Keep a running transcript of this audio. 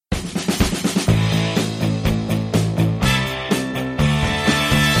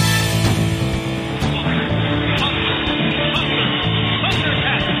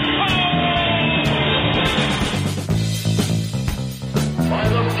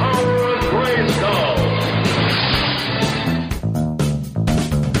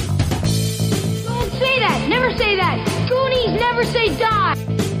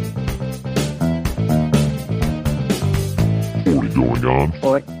going on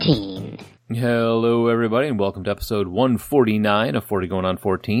 14. Hello, everybody, and welcome to episode 149 of 40 Going on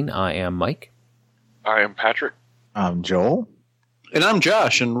 14. I am Mike. I am Patrick. I'm Joel. And I'm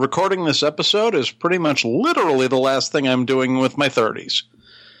Josh, and recording this episode is pretty much literally the last thing I'm doing with my 30s.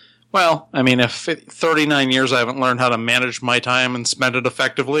 Well, I mean, if 39 years I haven't learned how to manage my time and spend it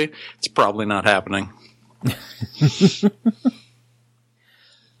effectively, it's probably not happening.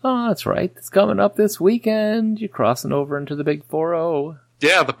 Oh, that's right. It's coming up this weekend. You're crossing over into the big 4-0.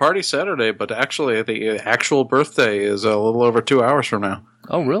 Yeah, the party's Saturday, but actually the actual birthday is a little over 2 hours from now.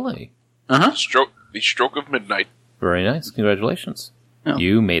 Oh, really? Uh-huh. The stroke of midnight. Very nice. Congratulations. Yeah.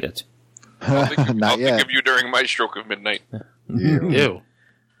 You made it. I'll think Not yet. of you during my stroke of midnight. Ew.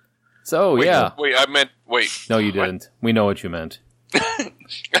 So, Wait, yeah. Wait. No, you didn't. We know what you meant. I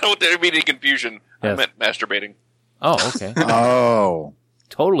don't want there to be any confusion. Yes. I meant masturbating. Oh, okay. Oh,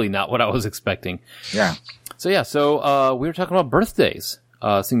 Totally not what I was expecting. yeah. So we were talking about birthdays.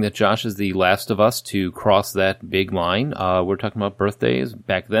 Seeing that Josh is the last of us to cross that big line, we're talking about birthdays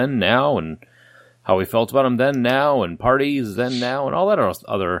back then, now, and how we felt about them then, now, and parties then, now, and all that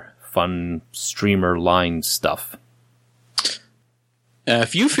other fun streamer line stuff.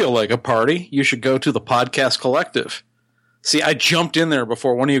 If you feel like a party, you should go to the Podcast Collective. See, I jumped in there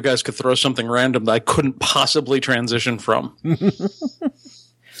before one of you guys could throw something random that I couldn't possibly transition from.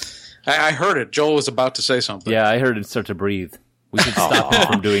 I heard it. Joel was about to say something. Yeah, I heard it start to breathe. We should stop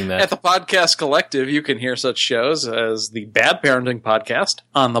him from doing At that. the Podcast Collective, you can hear such shows as the Bad Parenting Podcast,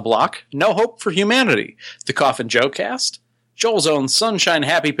 On the Block, No Hope for Humanity, The Coffin Joe Cast, Joel's Own Sunshine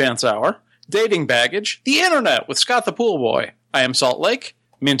Happy Pants Hour, Dating Baggage, The Internet with Scott the Pool Boy, I Am Salt Lake,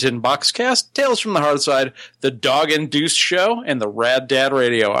 Minton Boxcast, Tales from the Hard Side, The Dog Induced Show, and The Rad Dad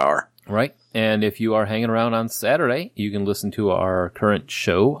Radio Hour. Right? And if you are hanging around on Saturday, you can listen to our current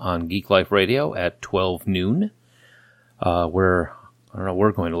show on Geek Life Radio at 12 noon. We're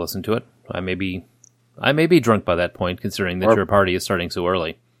going to listen to it. I may be drunk by that point, considering that your party is starting so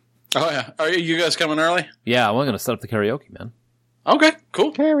early. Oh, yeah. Are you guys coming early? Yeah, I'm going to set up the karaoke, man. Okay,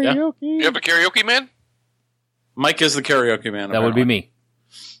 cool. Karaoke. Yeah. You have a karaoke man? Mike is the karaoke man. That would be me.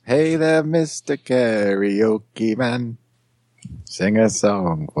 Hey there, Mr. Karaoke Man. Sing a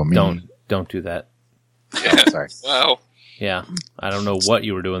song for me. Don't do that. Yeah. Sorry. Wow. Yeah, I don't know what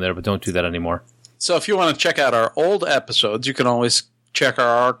you were doing there, but don't do that anymore. So if you want to check out our old episodes, you can always check our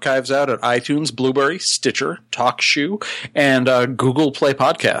archives out at iTunes, Blueberry, Stitcher, TalkShoe, and Google Play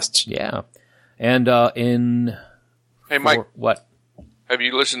Podcasts. Yeah, and Hey, Mike, what? have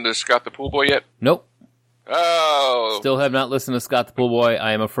you listened to Scott the Pool Boy yet? Nope. Oh. Still have not listened to Scott the Pool Boy.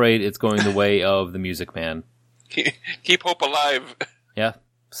 I am afraid it's going the way of the Music Man. Keep hope alive. Yeah,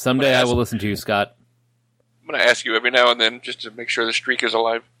 someday I will listen to you, Scott. I'm going to ask you every now and then just to make sure the streak is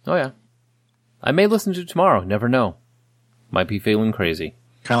alive. Oh yeah, I may listen to it tomorrow. Never know. Might be feeling crazy.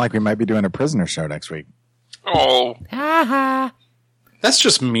 Kind of like we might be doing a prisoner show next week. Oh, Ha ha. That's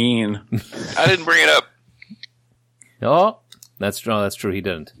just mean. I didn't bring it up. Oh, that's true. He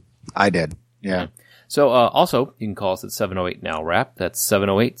didn't. I did. Yeah. So, also, you can call us at 708-NOW-RAP. That's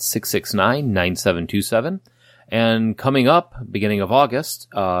 708-669-9727. And coming up, beginning of August,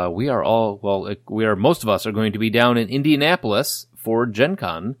 most of us are going to be down in Indianapolis for Gen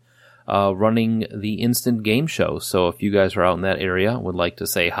Con, running the Instant Game Show. So if you guys are out in that area, would like to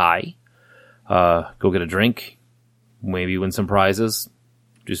say hi, go get a drink, maybe win some prizes,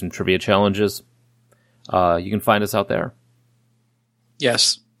 do some trivia challenges, you can find us out there.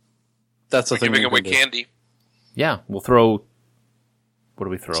 Yes. That's the We're thing. giving away we do. candy. Yeah, we'll throw... What do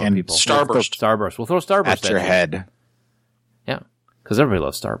we throw at people? Starburst. Starburst. We'll throw Starburst At your you. head. Yeah, because everybody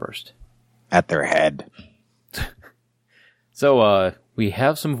loves Starburst. At their head. So, we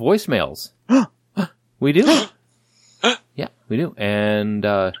have some voicemails. We do. Yeah, we do. And,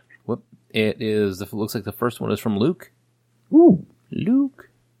 it looks like the first one is from Luke. Ooh. Luke.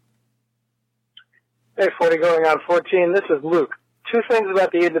 Hey, 40 going on 14. This is Luke. Two things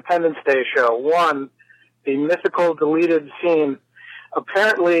about the Independence Day show. One, the mythical deleted scene.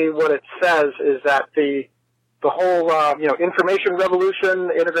 Apparently, what it says is that the whole information revolution,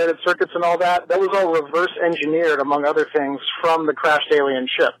 integrated circuits, and all that was all reverse engineered, among other things, from the crashed alien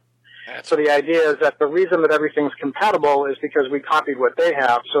ship. So the idea is that the reason that everything's compatible is because we copied what they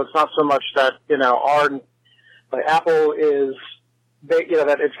have. So it's not so much that Apple is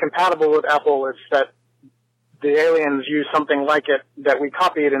that it's compatible with Apple. It's that the aliens use something like it that we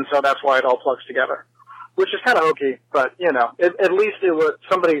copied, and so that's why it all plugs together. Which is kind of hokey, but, at least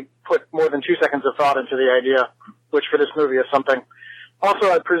somebody put more than 2 seconds of thought into the idea, which for this movie is something. Also,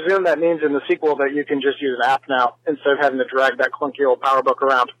 I presume that means in the sequel that you can just use an app now, instead of having to drag that clunky old PowerBook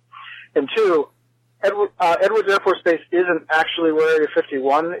around. And two, Edwards Air Force Base isn't actually where Area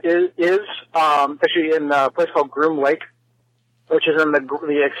 51 is. Actually in a place called Groom Lake, which is in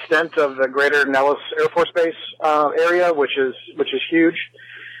the extent of the greater Nellis Air Force Base area, which is huge.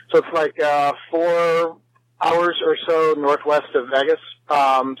 So it's like 4 hours or so northwest of Vegas.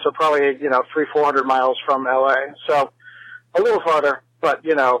 So probably 300-400 miles from LA. So a little farther, but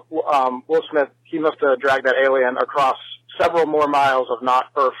Will Smith, he must have dragged that alien across several more miles of not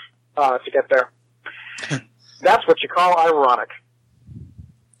Earth to get there. That's what you call ironic.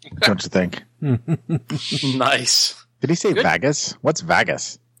 Don't you think? Nice. Did he say Good. Vegas? What's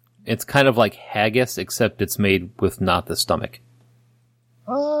Vegas? It's kind of like haggis, except it's made with not the stomach.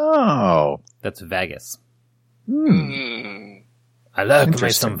 Oh. That's Vegas. Mm. I love me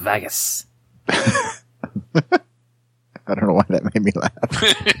Interesting. some Vegas. I don't know why that made me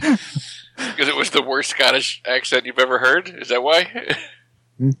laugh. Because it was the worst Scottish accent you've ever heard? Is that why?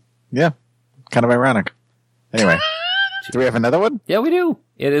 Yeah. Kind of ironic. Anyway. Do we have another one? Yeah, we do.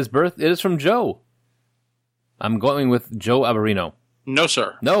 It is from Joe. I'm going with Joe Abarino. No,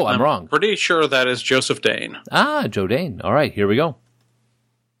 sir. No, I'm wrong. Pretty sure that is Joseph Dane. Ah, Joe Dane. All right, here we go.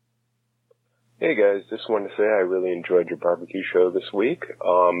 Hey guys, just wanted to say I really enjoyed your barbecue show this week.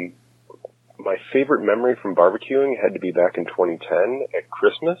 My favorite memory from barbecuing had to be back in 2010 at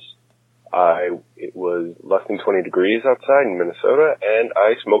Christmas. It was less than 20 degrees outside in Minnesota, and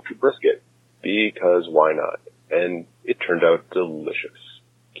I smoked a brisket because why not? And it turned out delicious.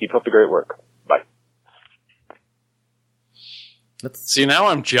 Keep up the great work. Bye. See, now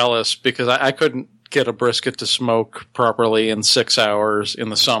I'm jealous because I couldn't get a brisket to smoke properly in 6 hours in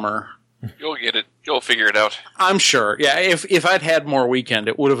the summer. You'll get it. You'll figure it out. I'm sure. Yeah, if I'd had more weekend,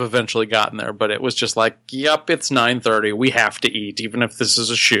 it would have eventually gotten there. But it was just like, yep, it's 9:30. We have to eat, even if this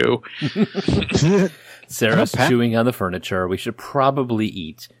is a shoe. Sarah's Pat? chewing on the furniture. We should probably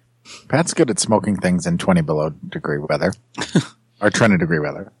eat. Pat's good at smoking things in 20 below degree weather. Or 20 degree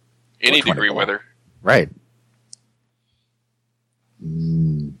weather. Any 20 degree below. weather. Right.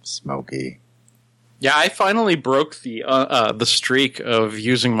 Smoky. Yeah, I finally broke the streak of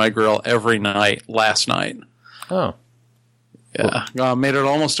using my grill every night last night. Oh, Yeah, made it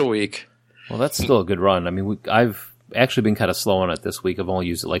almost a week. well, that's still a good run. I mean, I've actually been kind of slow on it this week. I've only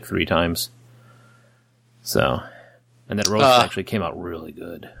used it like 3 times. So, and that roast actually came out really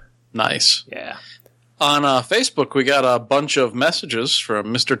good. Nice. Yeah. On Facebook, we got a bunch of messages from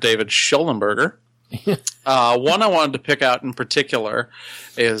Mr. David Schollenberger. One I wanted to pick out in particular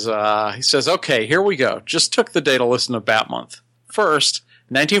is he says, okay, here we go. Just took the day to listen to Bat Month. First,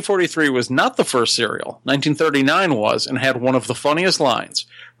 1943 was not the first serial. 1939 was and had one of the funniest lines.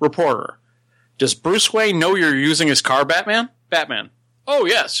 Reporter, does Bruce Wayne know you're using his car, Batman? Batman, oh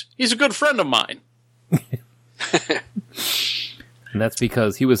yes, he's a good friend of mine. And that's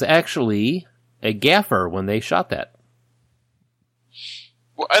because he was actually a gaffer when they shot that.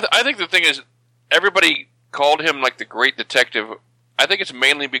 Well, I think the thing is, everybody called him like the great detective. I think it's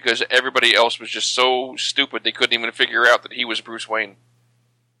mainly because everybody else was just so stupid they couldn't even figure out that he was Bruce Wayne.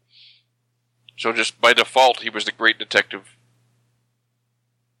 So just by default, he was the great detective.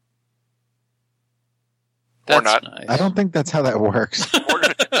 Or not. Nice. I don't think that's how that works.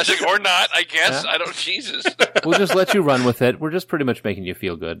 Or not, I guess. Yeah. I don't, Jesus. We'll just let you run with it. We're just pretty much making you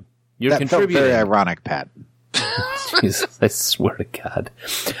feel good. You're That felt contributing. very ironic, Pat. Jesus, I swear to God.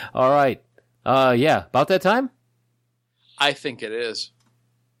 All right. Yeah, about that time? I think it is.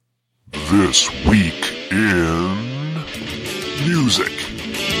 This week in music,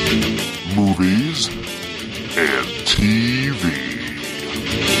 movies, and TV.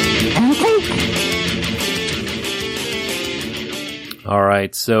 All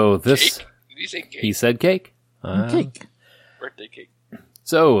right, so this... Cake? Did he say cake? He said cake. Cake. Birthday cake.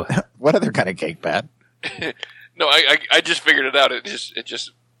 So, What other kind of cake, Pat? No, I just figured it out. It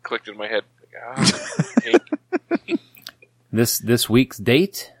just clicked in my head. Cake. this week's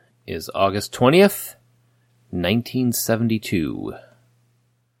date is August 20th, 1972.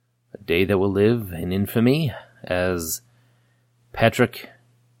 A day that will live in infamy as Patrick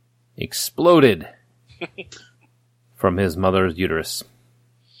exploded from his mother's uterus.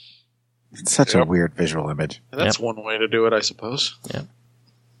 It's such a weird visual image. That's one way to do it, I suppose.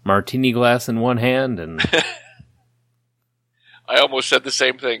 Martini glass in one hand and I almost said the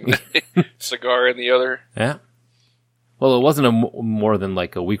same thing. Cigar in the other. yeah. Well, it wasn't more than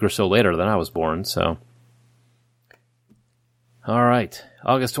like a week or so later than I was born, so. All right.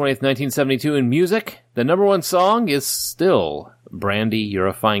 August 20th, 1972 in music. The number one song is still Brandy, You're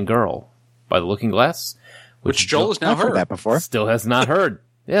a Fine Girl by The Looking Glass. Which Joel has now I've heard heard. that before. Still has not heard.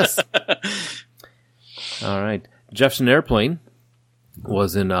 Yes. All right. Jefferson Airplane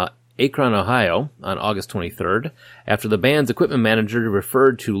was in Akron, Ohio, on August 23rd, after the band's equipment manager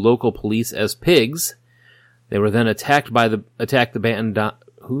referred to local police as pigs. They were then attacked the band.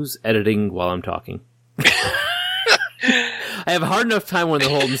 Who's editing while I'm talking? I have a hard enough time when they're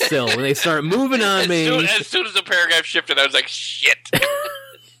holding still. When they start moving on me. As soon as the paragraph shifted, I was like, shit.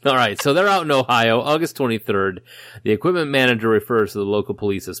 All right, so they're out in Ohio, August 23rd. The equipment manager refers to the local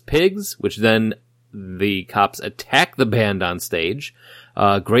police as pigs, which then the cops attack the band on stage.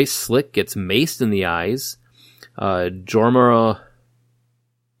 Grace Slick gets maced in the eyes. Jorma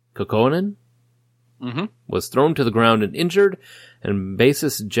Kokkonen was thrown to the ground and injured, and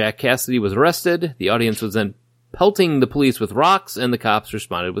bassist Jack Cassidy was arrested. The audience was then pelting the police with rocks, and the cops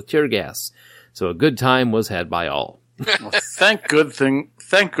responded with tear gas. So a good time was had by all. Well, thank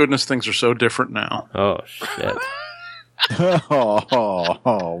goodness things are so different now. Oh, shit.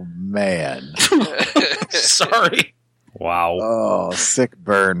 Oh, man. Sorry. Wow. Oh, sick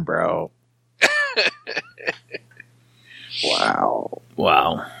burn, bro. Wow.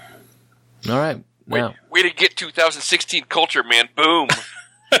 Wow. All right. Now. Way to get 2016 culture, man. Boom.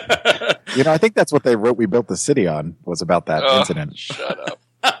 You know, I think that's what they wrote We Built the City on, was about that incident. Shut up.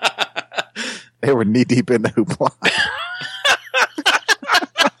 They were knee deep in the hoopla.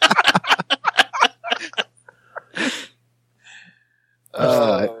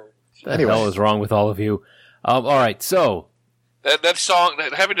 What the hell is wrong with all of you? All right, so that song,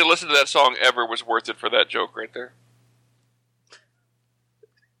 having to listen to that song ever was worth it for that joke right there.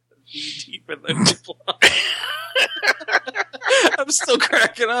 Deep in the hoopla. I'm still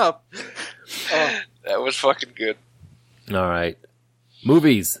cracking up. Oh, that was fucking good. all right,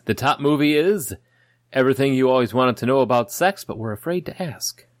 movies. The top movie is Everything You Always Wanted to Know About Sex, but Were Afraid to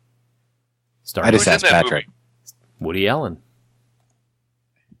Ask. Starring I just Who's in asked that Patrick. Woody Allen,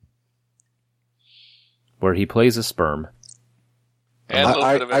 where he plays a sperm. And a little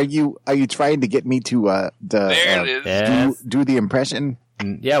bit of it. Are you trying to get me to There it is. Yes. do the impression?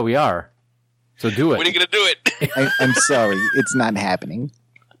 Yeah, we are. So do it. When are you going to do it? I'm sorry, it's not happening.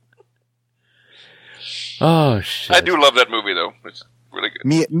 Oh, shit. I do love that movie, though. It's really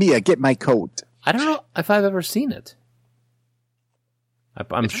good. Mia, get my coat. I don't know if I've ever seen it.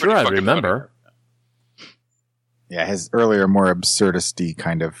 I'm It's sure pretty I fucking Yeah, remember. his earlier, more absurdisty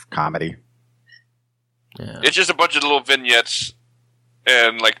kind of comedy. Yeah. It's just a bunch of little vignettes,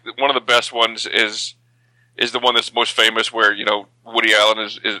 and like one of the best ones is the one that's most famous, where Woody Allen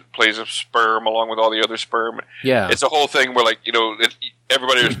plays a sperm along with all the other sperm. Yeah. It's a whole thing where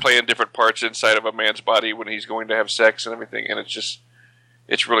everybody is playing different parts inside of a man's body when he's going to have sex and everything, and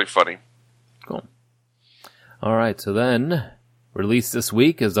it's really funny. Cool. All right, so then released this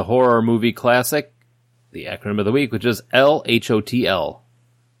week is the horror movie classic, the acronym of the week, which is LHOTL.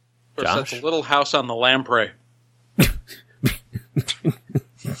 Or Josh? such a Little House on the Lamprey.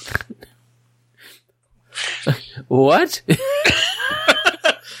 What?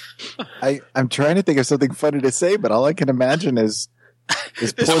 I'm trying to think of something funny to say, but all I can imagine is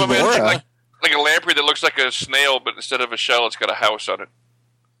This poor one is Laura. like a lamprey that looks like a snail, but instead of a shell, it's got a house on it.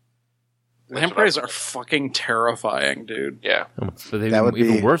 Lampreys are fucking terrifying, dude. Yeah. But they'd That would be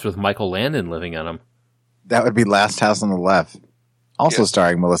even be- worse with Michael Landon living on them. That would be Last House on the Left. Also Yes.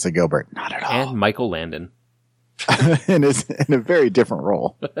 starring Melissa Gilbert. Not at all. And Michael Landon. in a very different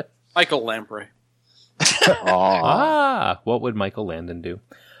role. Michael Lamprey. Aw. What would Michael Landon do?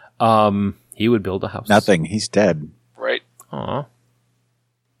 He would build a house. Nothing. He's dead. Right. Aw.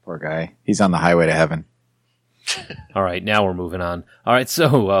 Poor guy. He's on the highway to heaven. All right, now we're moving on. All right,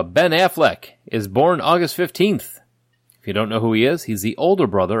 so Ben Affleck is born August 15th. If you don't know who he is, he's the older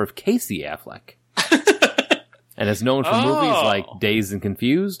brother of Casey Affleck. And is known for movies like Dazed and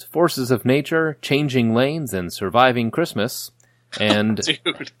Confused, Forces of Nature, Changing Lanes, and Surviving Christmas. And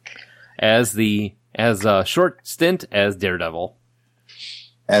Dude. as a short stint as Daredevil.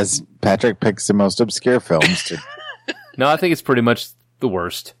 As Patrick picks the most obscure films to No, I think it's pretty much the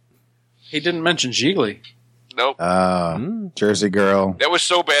worst. He didn't mention Gigli. Nope. Jersey Girl, That was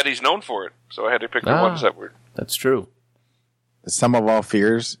so bad he's known for it. So I had to pick the ones that were. That's true. The Sum of All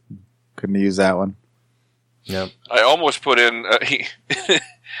Fears. Couldn't use that one. Yep. I almost put in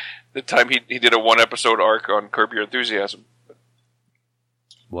the time he did a one episode arc on Curb Your Enthusiasm.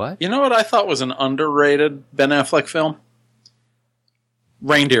 What? You know what I thought was an underrated Ben Affleck film?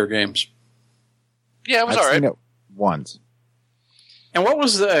 Reindeer Games. Yeah, it was I've all right. seen it once. And what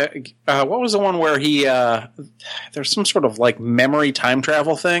was the one where he there's some sort of like memory time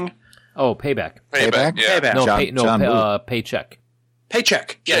travel thing? Oh, Payback. Payback. Yeah. Payback. No, John Woo. Paycheck.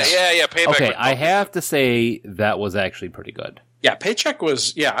 Paycheck. Yeah, Payback. Okay, was- I have to say that was actually pretty good. Yeah, Paycheck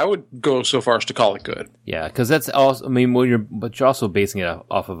was. Yeah, I would go so far as to call it good. Yeah, because that's also. I mean, but you're also basing it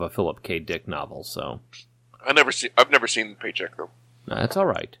off of a Philip K. Dick novel, so I've never seen the Paycheck though. that's all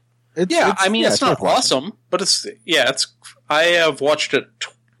right. It's not worth watching. awesome, but it's. I have watched it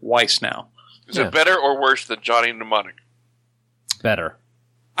twice now. Is it better or worse than Johnny Mnemonic? Better.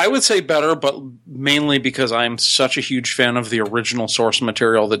 I would say better, but mainly because I'm such a huge fan of the original source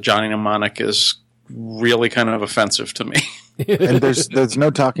material that Johnny Mnemonic is really kind of offensive to me. And there's no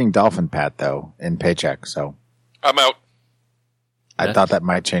talking dolphin Pat though in Paycheck, so I'm out. I thought that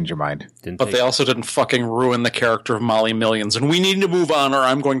might change your mind. But they also didn't fucking ruin the character of Molly Millions, and we need to move on, or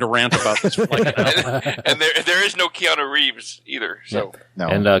I'm going to rant about this for like an hour. And there is no Keanu Reeves either. So No.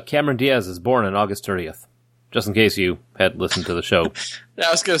 And Cameron Diaz is born on August 30th. Just in case you had listened to the show. Yeah,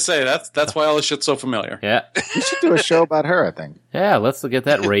 I was going to say, that's why all this shit's so familiar. Yeah. we should do a show about her, I think. Yeah, let's get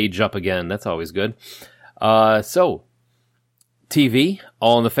that rage up again. That's always good. So, TV,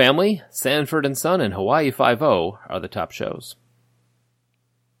 All in the Family, Sanford and Son, and Hawaii Five-0 are the top shows.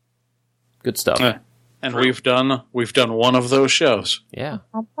 Good stuff. And we've done one of those shows. Yeah.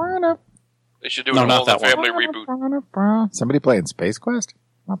 they should do No, an not All in the that Family reboot. Somebody playing Space Quest?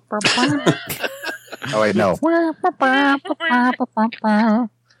 Oh wait, no.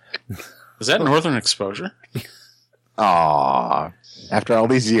 Is that Northern Exposure? Aw. After all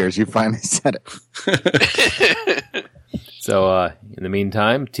these years, you finally said it. So, in the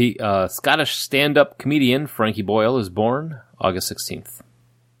meantime, Scottish stand-up comedian Frankie Boyle is born August 16th.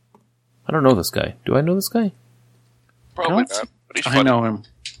 I don't know this guy. Do I know this guy? Probably not, but he's funny. I know him.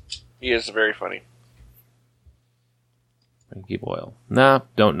 He is very funny. Frankie Boyle. Nah,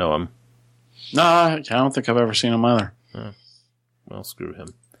 don't know him. Nah, I don't think I've ever seen him either. Well, screw him.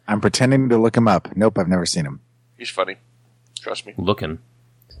 I'm pretending to look him up. Nope, I've never seen him. He's funny. Trust me. Looking.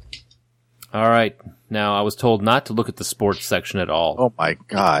 All right. Now, I was told not to look at the sports section at all. Oh my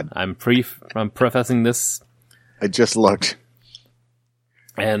god. I'm prefacing this, I just looked.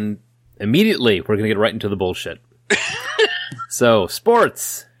 and immediately we're going to get right into the bullshit. So,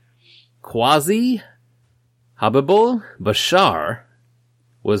 sports. Qazi Habibul Bashar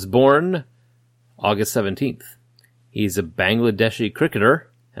was born August 17th. He's a Bangladeshi cricketer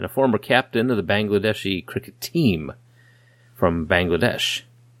and a former captain of the Bangladeshi cricket team from Bangladesh.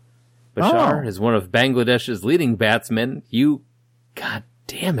 Bashar is one of Bangladesh's leading batsmen. God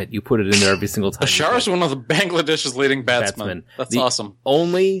damn it, you put it in there every single time. Bashar is one of the Bangladesh's leading batsmen. That's The awesome.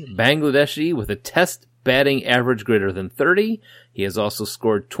 Only Bangladeshi with a test batting average greater than 30. He has also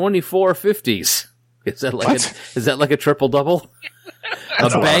scored 24 50s. Is that like a triple double? A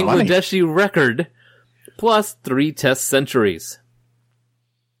That's a lot of money. Bangladeshi record plus 3 test centuries.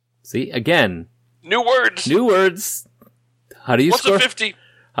 See, again, New words. new words. How do you What's score? a 50?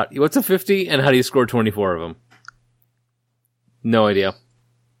 What's a 50 and how do you score 24 of them? No idea.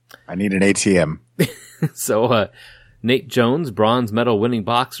 I need an ATM. So, Nate Jones, bronze medal winning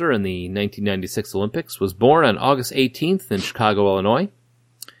boxer in the 1996 Olympics, was born on August 18th in Chicago, Illinois,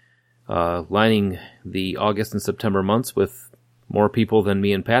 lining the August and September months with more people than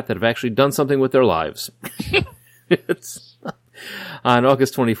me and Pat that have actually done something with their lives. On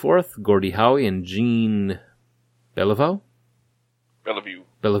August 24th, Gordie Howe and Jean Bellevue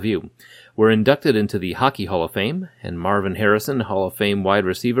were inducted into the Hockey Hall of Fame, and Marvin Harrison, Hall of Fame wide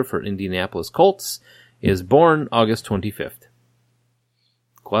receiver for Indianapolis Colts, is born August 25th.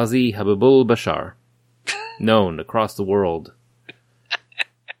 Qazi Habibul Bashar, known across the world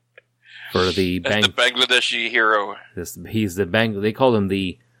for the The Bangladeshi hero. he's the they call him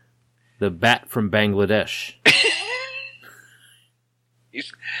the bat from Bangladesh.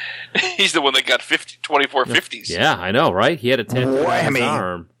 He's the one that got 24 50s. Yeah, I know, right? He had a tattoo on his Whammy.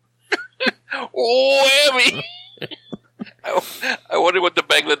 arm. Whammy! I wonder what the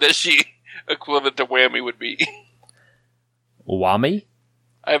Bangladeshi equivalent to whammy would be. Wami?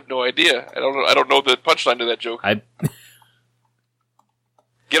 I have no idea. I don't know the punchline to that joke.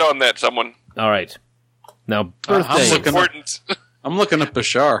 Get on that, someone. All right. Now, I'm birthday. It's looking- important. I'm looking at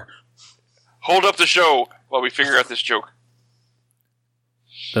Bashar. Hold up the show while we figure out this joke.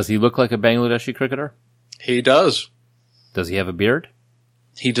 Does he look like a Bangladeshi cricketer? He does. Does he have a beard?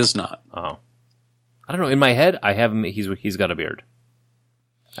 He does not. Oh. I don't know. In my head, I have him. He's got a beard.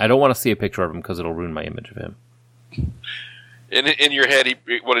 I don't want to see a picture of him because it'll ruin my image of him. In your head,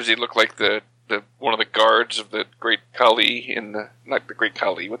 what does he look like? The one of the guards of the Great Khali not the Great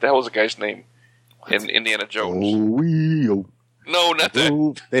Khali. What the hell is the guy's name in Indiana Jones? Oh, No, not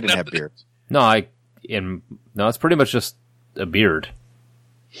that. they didn't have beards. No, it's pretty much just a beard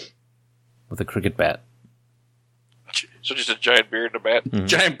with a cricket bat. So just a giant beard and a bat. Mm-hmm.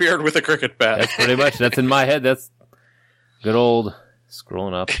 Giant beard with a cricket bat. That's pretty much. That's in my head. That's Good old,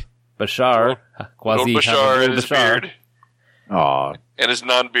 scrolling up, Bashar. Old Quasi Bashar and his beard. Aw. And his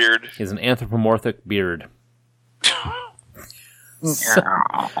non-beard. He has an anthropomorphic beard. I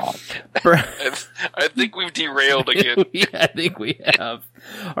think we've derailed again. Yeah, I think we have.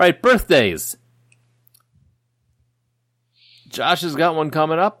 All right, birthdays. Josh has got one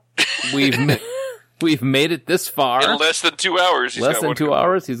coming up. We've made it this far. In less than 2 hours. Less than 2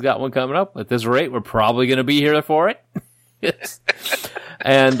 hours. He's got one coming up. At this rate, we're probably going to be here for it.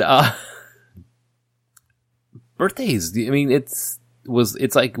 And birthdays. I mean, it's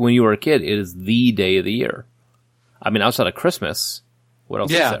like when you were a kid. It is the day of the year. I mean, outside of Christmas, what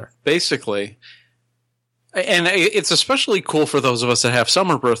else is there? Basically. And it's especially cool for those of us that have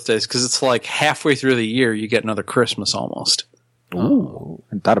summer birthdays because it's like halfway through the year you get another Christmas almost. Ooh.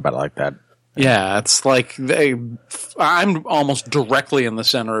 I thought about it like that. Yeah, it's like I'm almost directly in the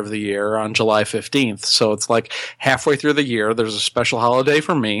center of the year on July 15th. So it's like halfway through the year, there's a special holiday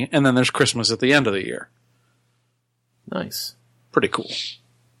for me, and then there's Christmas at the end of the year. Nice. Pretty cool.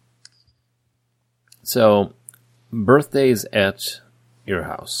 So, birthdays at your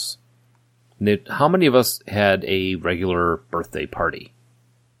house. How many of us had a regular birthday party?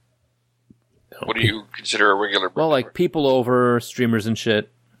 What do you consider a regular birthday? Well, like people over, streamers and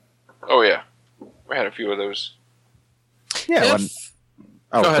shit. Oh, yeah. We had a few of those. Yeah.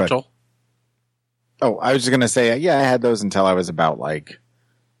 Go ahead, Joel. Oh, I was just going to say, yeah, I had those until I was about like,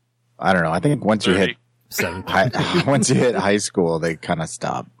 I don't know. I think once you hit 7. once you hit high school, they kind of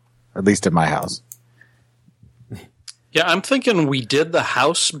stop. At least in my house. Yeah, I'm thinking we did the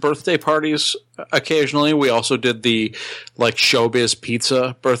house birthday parties occasionally. We also did the like Showbiz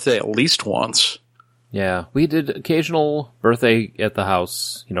Pizza birthday at least once. Yeah, we did occasional birthday at the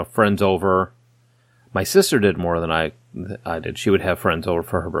house, friends over. My sister did more than I did. She would have friends over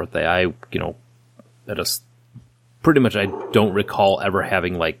for her birthday. Pretty much I don't recall ever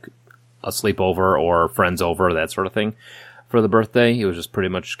having like a sleepover or friends over, that sort of thing for the birthday. It was just pretty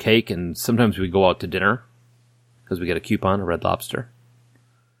much cake, and sometimes we'd go out to dinner because we get a coupon, a Red Lobster.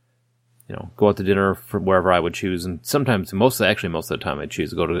 Go out to dinner from wherever I would choose, and sometimes, most of the time I'd choose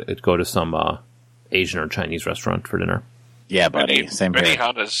to go to some Asian or Chinese restaurant for dinner. Yeah, buddy. Same here.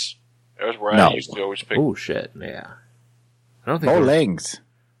 Benihana's. That was where I used to always pick. Oh, shit, yeah. I don't think Bowlings.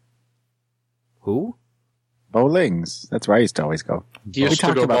 Who? Bowlings. That's where I used to always go. You used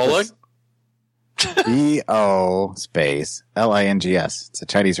to go bowling? B-O space L-I-G-S. It's a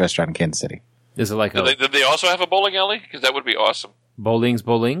Chinese restaurant in Kansas City. Is it like Did they also have a bowling alley? Because that would be awesome. Bowling's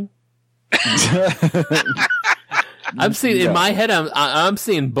bowling? I'm seeing in my head. I'm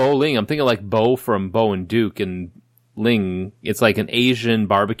seeing bowling. I'm thinking like Bo from Bo and Duke, and Ling. It's like an Asian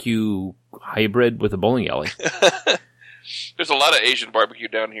barbecue hybrid with a bowling alley. There's a lot of Asian barbecue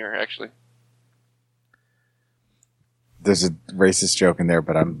down here, actually. There's a racist joke in there,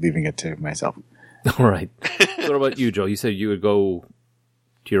 but I'm leaving it to myself. All right. What about you, Joe? You said you would go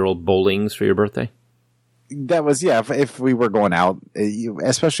to your old bowlings for your birthday? That was, yeah, if we were going out,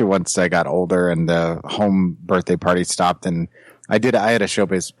 especially once I got older and the home birthday party stopped. And I had a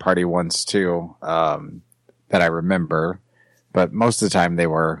Showbiz party once too, that I remember, but most of the time they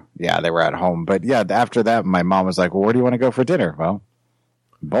were at home. But yeah, after that, my mom was like, well, where do you want to go for dinner? Well,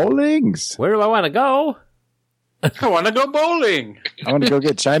 bowlings. Where do I want to go? I want to go bowling. I want to go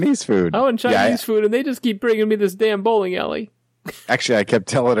get Chinese food. I want Chinese food, and they just keep bringing me this damn bowling alley. Actually, I kept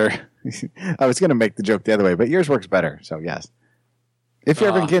telling her, I was going to make the joke the other way, but yours works better. So yes. If you're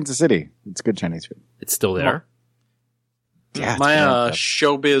ever in Kansas City, it's good Chinese food. It's still there. Yeah, my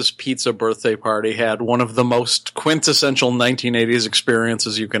Showbiz Pizza birthday party had one of the most quintessential 1980s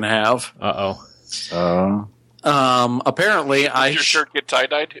experiences you can have. Uh-oh. Apparently, Did your shirt get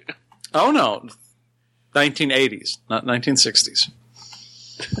tie-dyed? Oh, no. 1980s, not 1960s.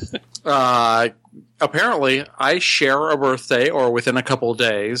 Apparently, I share a birthday, or within a couple of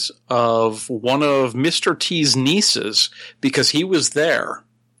days, of one of Mr. T's nieces because he was there.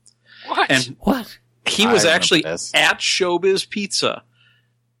 What? And What? he was I actually remember this. at Showbiz Pizza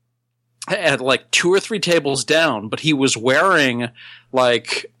at like 2 or 3 tables down, but he was wearing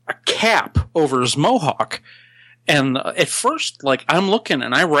like a cap over his mohawk. And at first, like, I'm looking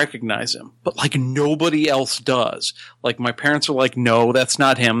and I recognize him, but like nobody else does. Like, my parents are like, no, that's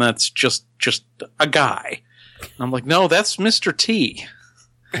not him. That's just a guy. And I'm like, no, that's Mr. T.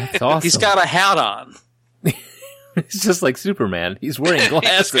 That's awesome. He's got a hat on. It's just like Superman. He's wearing He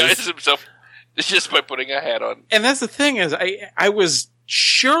glasses. disguises himself just by putting a hat on. And that's the thing is I was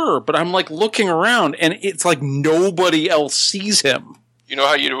sure, but I'm like looking around and it's like nobody else sees him. You know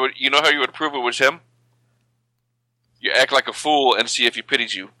how you would prove it was him? You act like a fool and see if he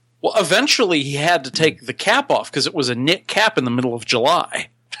pities you. Well, eventually he had to take the cap off because it was a knit cap in the middle of July.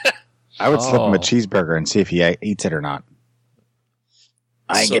 I would slip him a Oh. cheeseburger and see if he eats it or not.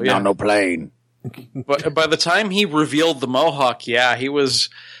 I ain't So, getting yeah. on no plane. But by the time he revealed the mohawk, yeah, he was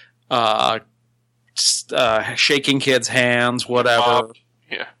shaking kids' hands, whatever. Mobbed.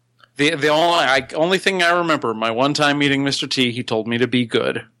 Yeah. The only thing I remember, my one time meeting Mr. T, he told me to be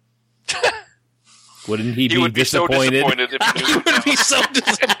good. Wouldn't he He be would be so disappointed? disappointed if He he knew. would be so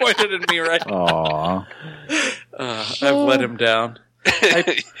disappointed in me, right? Aww. I've let him down.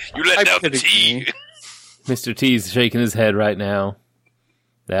 You let I down the pity tea. me. Mr. T's shaking his head right now.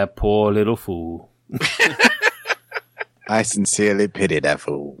 That poor little fool. I sincerely pity that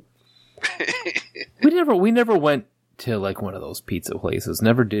fool. We never went to like one of those pizza places.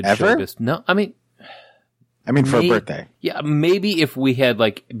 Never did. Ever? Showbiz. No, I mean, I mean, for a May- birthday. yeah, maybe if we had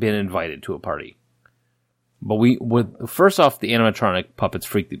like been invited to a party. But we would first off, the animatronic puppets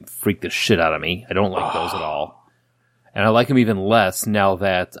freak the shit out of me. I don't like those at all, and I like them even less now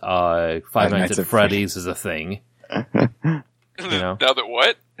that Five Nights at Freddy's is a thing. You know, Now that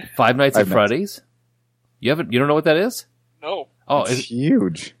what? Five Nights at Five Nights. Freddy's. You don't know what that is? No. Oh, It's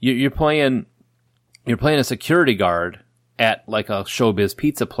huge. you're playing a security guard at like a Showbiz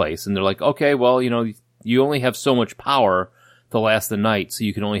pizza place, and they're like, okay, well, you only have so much power to last the night, so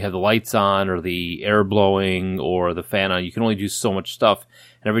you can only have the lights on or the air blowing or the fan on. You can only do so much stuff,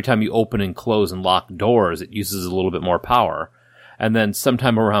 and every time you open and close and lock doors, it uses a little bit more power. And then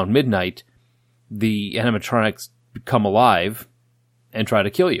sometime around midnight, the animatronics come alive and try to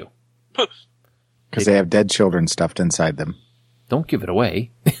kill you. Because they have dead children stuffed inside them. Don't give it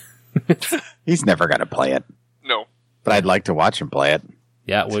away. He's never going to play it. No. But I'd like to watch him play it.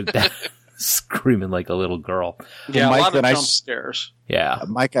 Yeah, it would screaming like a little girl. Yeah, Mike, a lot of then I jump s- scares. Yeah.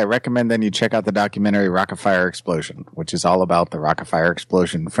 Mike, I recommend then you check out the documentary Rockafire Explosion, which is all about the Rockafire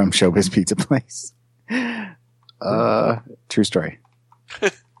explosion from Showbiz Pizza Place. True story.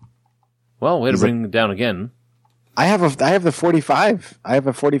 Well, way to Is it- bring it down again. I have the 45. I have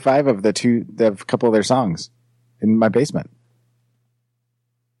a 45 of a couple of their songs in my basement.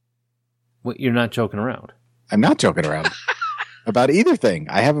 What, you're not joking around. I'm not joking around about either thing.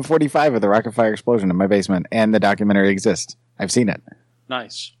 I have a 45 of the Rockafire Explosion in my basement, and the documentary exists. I've seen it.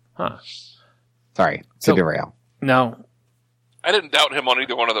 Nice. Huh. Sorry, So- derail. Now, I didn't doubt him on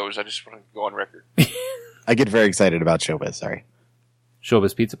either one of those. I just want to go on record. I get very excited about Showbiz. Sorry.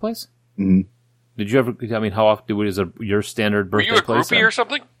 Showbiz Pizza Place? Mhm. Did you ever, I mean, how often is your standard Were birthday you a place? groupie or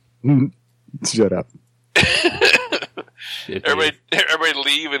something? Shut up. Shit, Everybody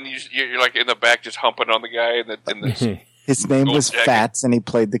leave and you're like in the back just humping on the guy and the dude. His name Gold was jacket. Fats, and he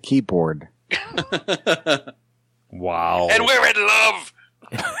played the keyboard. Wow. and we're in love.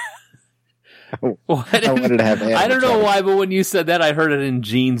 Well, I wanted to have I don't know animatronic. why, but when you said that, I heard it in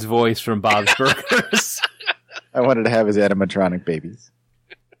Gene's voice from Bob's Burgers. I wanted to have his animatronic babies.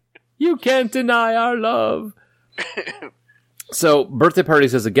 You can't deny our love. So, birthday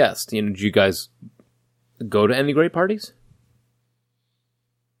parties as a guest. Did you guys go to any great parties?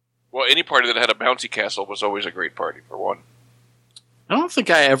 Well, any party that had a bouncy castle was always a great party, for one. I don't think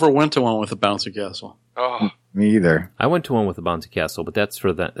I ever went to one with a bouncy castle. Oh, Me either. I went to one with a bouncy castle, but that's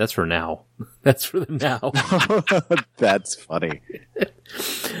for now. That's for the now. That's funny.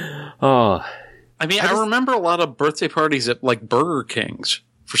 Oh, I mean, I remember a lot of birthday parties at like Burger King's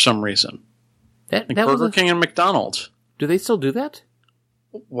for some reason. that Like was Burger King and McDonald's. Do they still do that?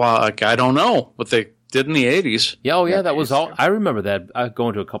 Well, like, I don't know what they did in the 80s. Yeah, oh yeah, Yeah, that was they all. used to. I remember that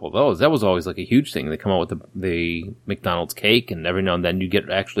going to a couple of those. That was always like a huge thing. They come out with the McDonald's cake, and every now and then you get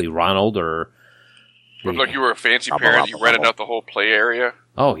actually Ronald or. looked like you were a fancy parent. You rented out the whole play area.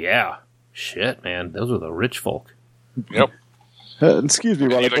 Oh yeah, shit, man, those were the rich folk. Yep. Excuse me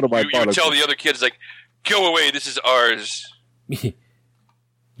while I You, put on my you would tell bonnet. the other kids, like, go away, this is ours. You-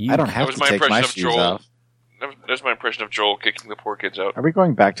 I don't have was to my take my impression of shoes Joel. off. That's my impression of Joel kicking the poor kids out. Are we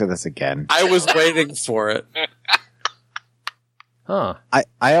going back to this again? I was waiting for it. Huh?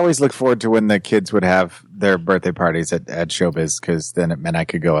 I always look forward to when the kids would have their birthday parties at Showbiz, because then it meant I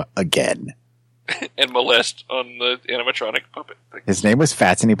could go again. And molest on the animatronic puppet. Like, His name was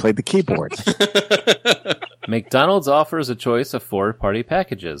Fats, and he played the keyboard. McDonald's offers a choice of 4 party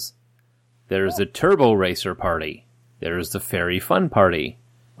packages. There's the Turbo Racer Party. There's the Fairy Fun Party.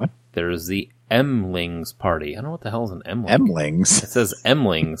 What? There's the Emlings Party. I don't know what the hell is an Emling. Emlings. It says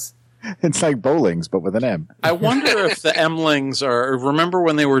Emlings. It's like bowlings, but with an M. I wonder if the Emlings are. Remember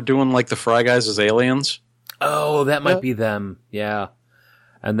when they were doing like the Fry Guys as aliens? Oh, that might be them. Yeah.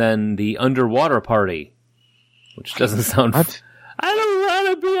 And then the Underwater Party, which doesn't sound. What? I don't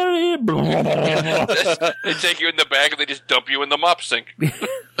want to be here. they take you in the bag and they just dump you in the mop sink.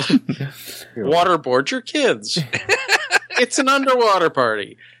 Waterboard your kids. It's an underwater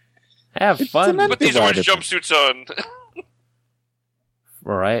party. Have fun. Put these orange jumpsuits on.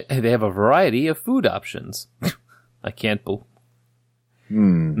 Right. They have a variety of food options. I can't believe.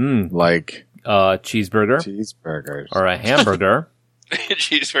 Like Cheeseburger. cheeseburgers. Or a hamburger.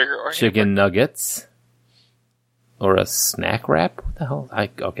 Cheeseburger or Chicken nuggets. Or a snack wrap? What the hell?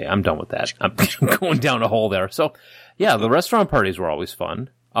 Okay, I'm done with that. I'm going down a hole there. So, yeah, the restaurant parties were always fun.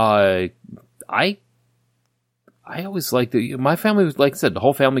 I always liked my family was, like I said, the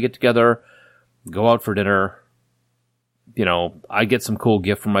whole family get together, go out for dinner. You know, I get some cool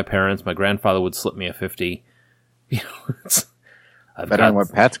gift from my parents. My grandfather would slip me a 50. You know, Better than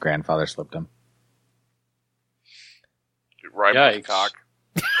what Pat's grandfather slipped him. Right with the cock.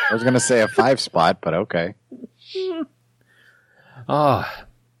 I was going to say a 5 spot, but okay.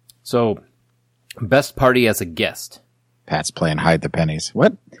 So best party as a guest. Pat's playing hide the pennies.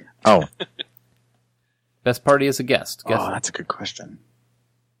 What? Oh. Best party as a guest. Oh, that's a good question.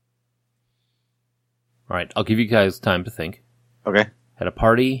 All right, I'll give you guys time to think. Okay. Had a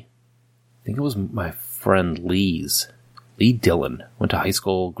party. I think it was my friend Lee's. Lee Dillon. Went to high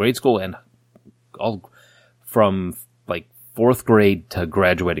school, grade school, and all from like 4th grade to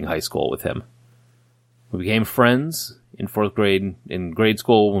graduating high school with him. We became friends in 4th grade. In grade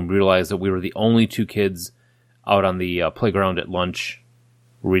school, when we realized that we were the only 2 kids out on the playground at lunch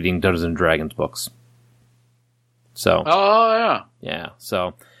reading Dungeons and Dragons books. So, yeah.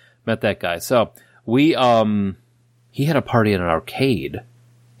 So, met that guy. So, we, he had a party at an arcade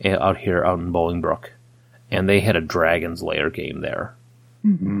out here out in Bolingbrook, and they had a Dragon's Lair game there.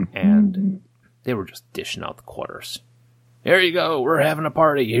 Mm-hmm. And they were just dishing out the quarters. There you go, we're having a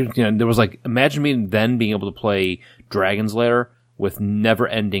party. You know, there was like, imagine me then being able to play Dragon's Lair with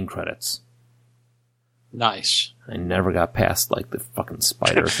never-ending credits. Nice. I never got past, like, the fucking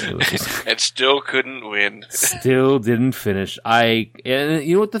spider thing. It was just, and still couldn't win. Still didn't finish. And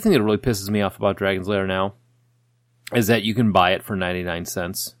you know what the thing that really pisses me off about Dragon's Lair now? Is that you can buy it for 99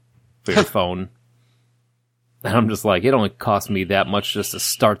 cents for your phone. And I'm just like, it only cost me that much just to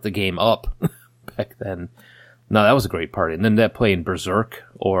start the game up back then. No, that was a great party. And then that playing Berserk,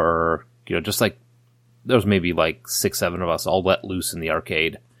 or, you know, just like, there was maybe like 6-7 of us all let loose in the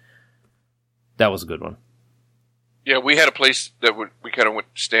arcade. That was a good one. Yeah, we had a place that we kind of went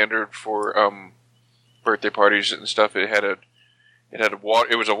standard for birthday parties and stuff. It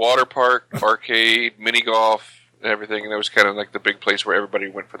was a water park, arcade, mini golf, and everything. And that was kind of like the big place where everybody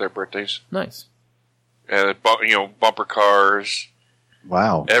went for their birthdays. Nice. And bumper cars.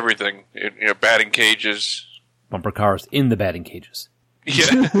 Wow. Everything. Batting cages. Bumper cars in the batting cages. Yeah.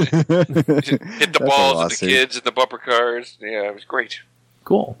 Hit the balls of the kids in the bumper cars. Yeah, it was great.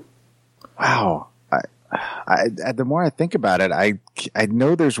 Cool. Wow. I the more I think about it, I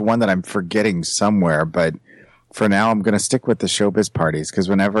know there's one that I'm forgetting somewhere, but for now I'm going to stick with the showbiz parties, because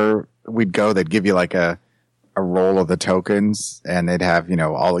whenever we'd go, they'd give you like a roll of the tokens, and they'd have,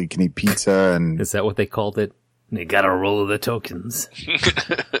 all you can eat pizza. And is that what they called it? They got a roll of the tokens.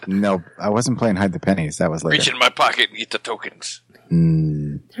 No, I wasn't playing hide the pennies. That was later. Reach in my pocket and get the tokens.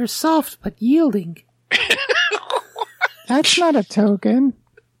 They're soft but yielding. That's not a token.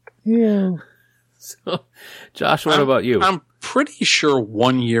 Ew. So, Josh, what about you? I'm pretty sure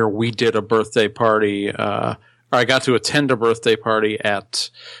one year we did a birthday party, or I got to attend a birthday party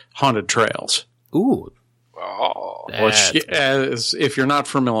at Haunted Trails. Ooh. Oh. Which, if you're not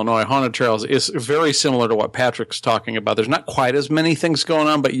from Illinois, Haunted Trails is very similar to what Patrick's talking about. There's not quite as many things going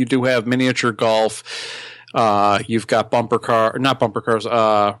on, but you do have miniature golf. You've got not bumper cars.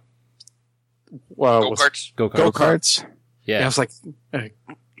 Go-karts. Go-karts. Yeah. I was like,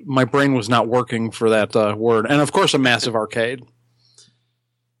 my brain was not working for that word. And of course, a massive arcade.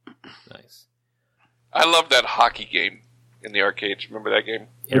 Nice. I love that hockey game in the arcades. Remember that game?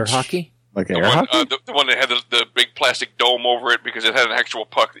 Air hockey? Like air hockey? The one that had the big plastic dome over it because it had an actual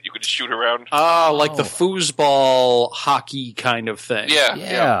puck that you could shoot around. Like the foosball hockey kind of thing.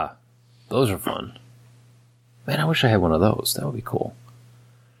 Yeah. Those are fun. Man, I wish I had one of those. That would be cool.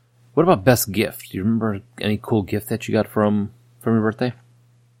 What about best gift? Do you remember any cool gift that you got from your birthday?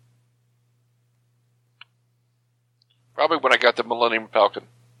 Probably when I got the Millennium Falcon.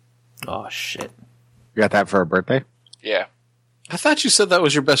 Oh, shit. You got that for a birthday? Yeah. I thought you said that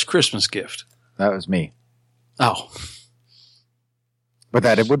was your best Christmas gift. That was me. Oh. But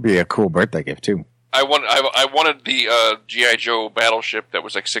it would be a cool birthday gift, too. I wanted the G.I. Joe battleship that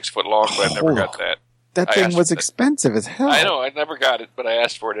was like 6 foot long, but I never got that. That thing was expensive as hell. I know, I never got it, but I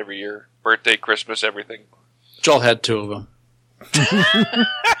asked for it every year. Birthday, Christmas, everything. Joel had 2 of them.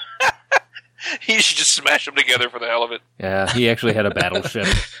 He should just smash them together for the hell of it. Yeah, he actually had a battleship.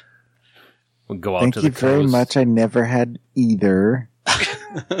 Would go out Thank to you the very coast. much. I never had either.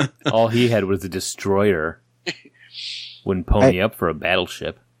 All he had was a destroyer. Wouldn't pony up for a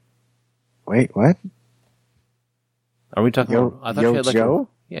battleship. Wait, what? Are we talking? I thought you had like Joe?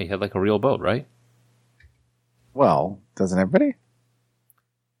 you had like a real boat, right? Well, doesn't everybody?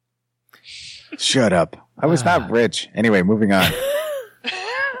 Shut up. I was not rich. Anyway, moving on.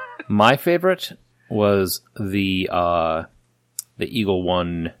 My favorite was the Eagle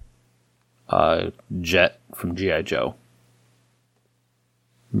One jet from G.I. Joe.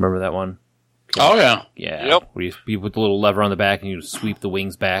 Remember that one? Oh, yeah. Yeah. Yep. Where you put the little lever on the back and you sweep the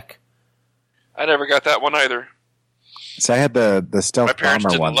wings back. I never got that one either. So I had the My stealth parents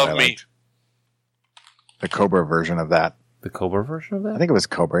bomber didn't one. that I love me. liked. The Cobra version of that. The Cobra version of that? I think it was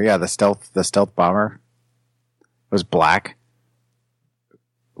Cobra. Yeah, the stealth bomber. It was black.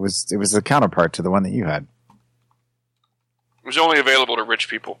 It was the counterpart to the one that you had. It was only available to rich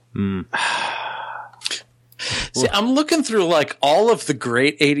people. See, I'm looking through like all of the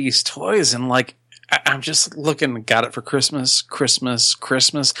great 80s toys and like I'm just looking, got it for Christmas.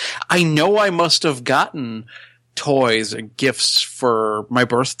 I know I must have gotten toys and gifts for my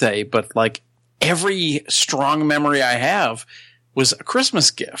birthday, but like every strong memory I have was a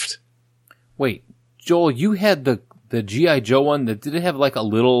Christmas gift. Wait, Joel, you had the G.I. Joe one that did it have like a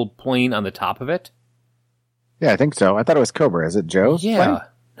little plane on the top of it? Yeah, I think so. I thought it was Cobra. Is it Joe's Yeah. plane?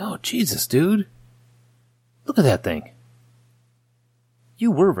 No, Jesus, dude. Look at that thing. You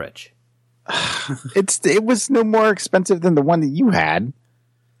were rich. It was no more expensive than the one that you had.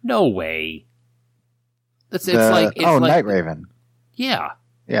 No way. It's Night like Raven. yeah.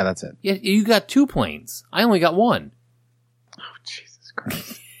 Yeah, that's it. Yeah, you got 2 planes. I only got 1. Oh, Jesus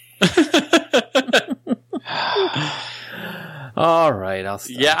Christ. All right, I'll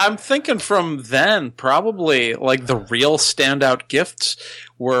stop. Yeah, I'm thinking from then, probably like the real standout gifts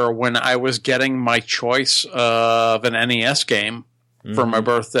were when I was getting my choice of an NES game for my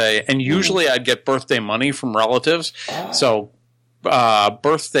birthday. And usually I'd get birthday money from relatives. So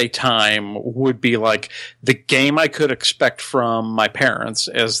birthday time would be like the game I could expect from my parents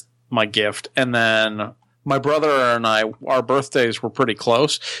as my gift. And then my brother and I, our birthdays were pretty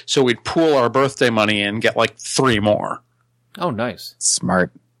close. So we'd pool our birthday money and get like 3 more. Oh, nice.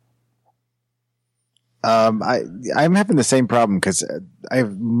 Smart. I'm having the same problem because I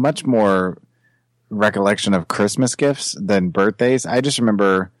have much more recollection of Christmas gifts than birthdays. I just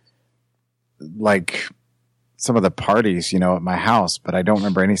remember like some of the parties, at my house, but I don't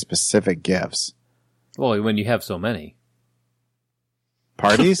remember any specific gifts. Well, when you have so many.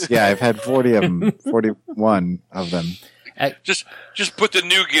 Parties? Yeah, I've had 40 of them, 41 of them. Just put the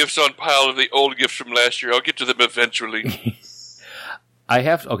new gifts on pile of the old gifts from last year. I'll get to them eventually.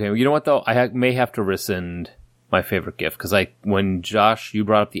 Okay, you know what though? I may have to rescind my favorite gift because when Josh, you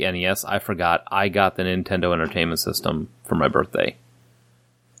brought up the NES, I forgot I got the Nintendo Entertainment System for my birthday.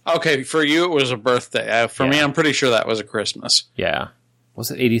 Okay, for you it was a birthday. For me, I'm pretty sure that was a Christmas. Yeah.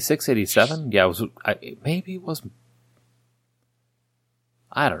 Was it 86, 87? Yeah, maybe it was.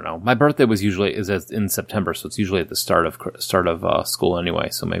 I don't know. My birthday is in September, so it's usually at the start of school anyway.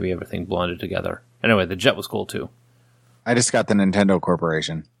 So maybe everything blended together. Anyway, the jet was cool too. I just got the Nintendo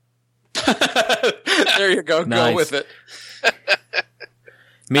Corporation. There you go. Nice. Go with it.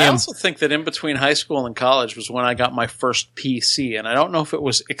 I also think that in between high school and college was when I got my first PC, and I don't know if it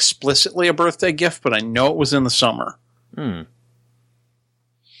was explicitly a birthday gift, but I know it was in the summer. I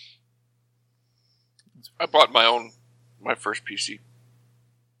bought my first PC.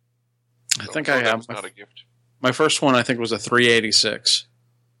 I think I have. Not a gift. My first one, I think, was a 386.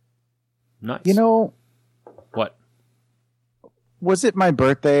 Nice. What? Was it my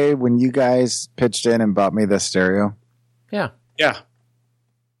birthday when you guys pitched in and bought me the stereo? Yeah. Yeah.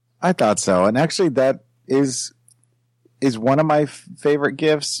 I thought so. And actually that is one of my favorite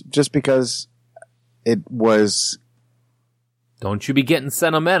gifts just because it was... Don't you be getting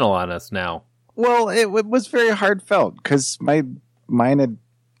sentimental on us now. Well, it was very heartfelt because mine had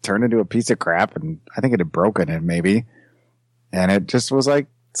turned into a piece of crap and I think it had broken it maybe. And it just was like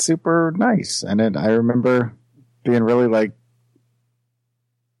super nice. And I remember being really like,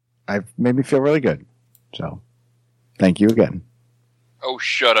 it made me feel really good. So thank you again. Oh,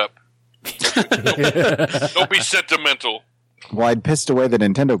 shut up. Don't be sentimental. Well, I'd pissed away the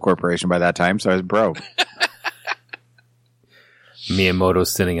Nintendo Corporation by that time, so I was broke. Miyamoto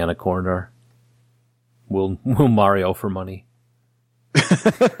sitting on a corner. Will Mario for money.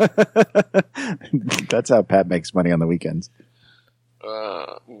 That's how Pat makes money on the weekends.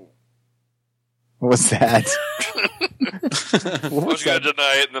 What was that? I was going to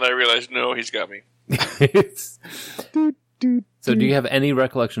deny it, and then I realized, no, he's got me. So do you have any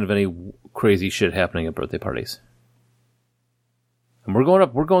recollection of any crazy shit happening at birthday parties? And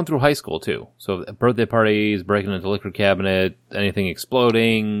we're going through high school too. So birthday parties, breaking into the liquor cabinet, anything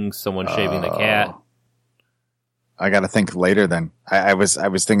exploding, someone shaving the cat. I got to think later then. I was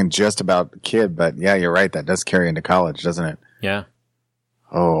thinking just about the kid, but yeah, you're right. That does carry into college, doesn't it? Yeah.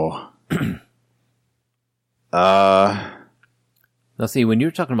 Oh. Now see, when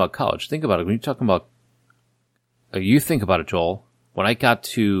you're talking about college, think about it. When you're talking about, you think about it, Joel. When I got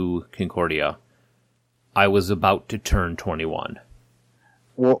to Concordia, I was about to turn 21.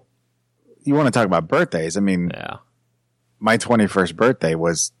 Well, you want to talk about birthdays? I mean, Yeah. my 21st birthday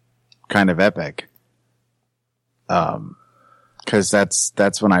was kind of epic. 'Cause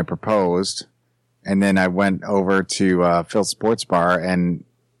that's when I proposed. And then I went over to Phil's Sports Bar and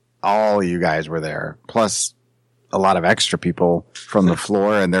all you guys were there. Plus a lot of extra people from the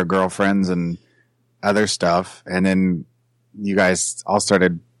floor and their girlfriends and other stuff. And then you guys all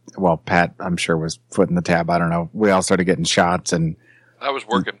started, well, Pat, I'm sure was footing the tab. I don't know. We all started getting shots and I was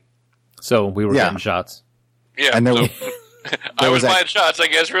working. So we were Yeah. getting shots. Yeah, and there so was, I was that- buying shots, I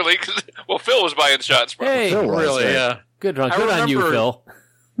guess, really. 'Cause, well, Phil was buying shots. Probably. Hey, Phil was, Really, right? yeah. good I on you, remember- Phil.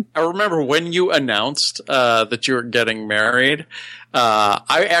 I remember when you announced that you were getting married.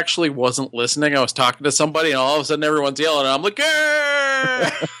 I actually wasn't listening. I was talking to somebody, and all of a sudden, everyone's yelling, and I'm like,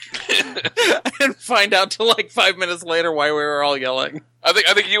 "Grr!" I didn't find out till like 5 minutes later why we were all yelling. I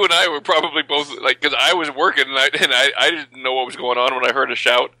think you and I were probably both like, because I was working and I didn't know what was going on when I heard a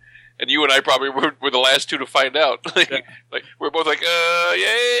shout, and you and I probably were the last two to find out. Like we're both like,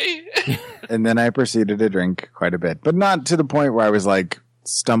 yay! and then I proceeded to drink quite a bit, but not to the point where I was like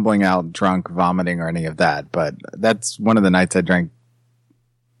stumbling out drunk, vomiting or any of that. But that's one of the nights I drank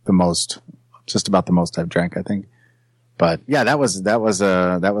the most, just about the most I've drank, I think. But yeah, that was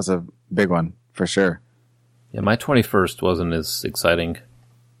a big one for sure. Yeah, my 21st wasn't as exciting.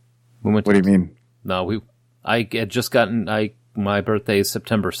 We went What do you mean? No, I had just gotten, my birthday is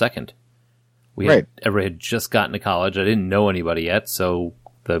September 2nd. Right. Everybody had just gotten to college. I didn't know anybody yet, so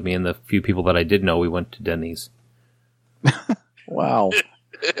me and the few people that I did know, we went to Denny's. Wow.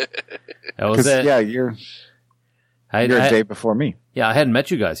 That was 'Cause, it. yeah, you're a day before me. Yeah, I hadn't met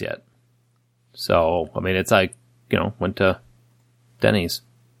you guys yet. So, I mean, it's like, went to Denny's.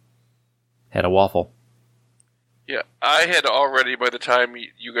 Had a waffle. Yeah, I had already, by the time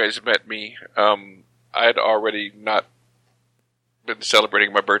you guys met me, I had already not been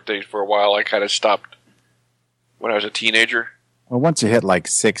celebrating my birthday for a while. I kind of stopped when I was a teenager. Well, once you hit like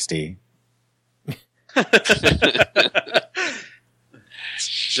 60,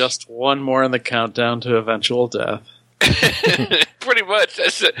 Just one more in the countdown to eventual death. Pretty much.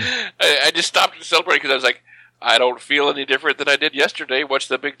 I just stopped celebrating because I was like, I don't feel any different than I did yesterday. What's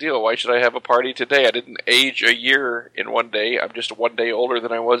the big deal? Why should I have a party today? I didn't age a year in one day. I'm just one day older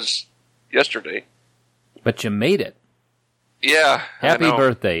than I was yesterday. But you made it. Yeah. Happy I know.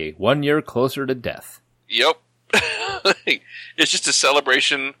 birthday. 1 year closer to death. Yep. It's just a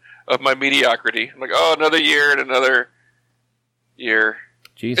celebration of my mediocrity. I'm like, oh, another year and another year.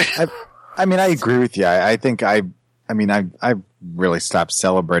 Jesus. I mean, I agree with you. I think I really stopped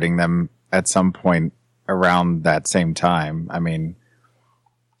celebrating them at some point around that same time. I mean,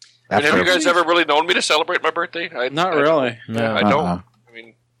 Have after you guys ever really known me to celebrate my birthday? Not really. No. I don't. Uh-uh.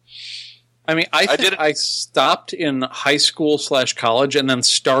 I mean, I did think it- I stopped in high school / college and then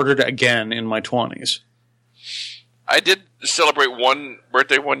started again in my 20s. I did celebrate one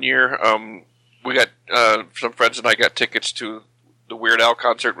birthday one year. We got some friends and I got tickets to the Weird Al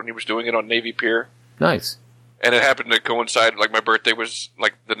concert when he was doing it on Navy Pier, Nice. and it happened to coincide. Like my birthday was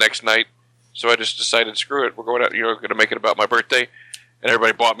like the next night, so I just decided, screw it, we're going out. Going to make it about my birthday, and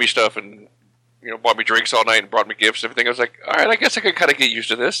everybody bought me stuff and bought me drinks all night and brought me gifts and everything. I was like, all right, I guess I can kind of get used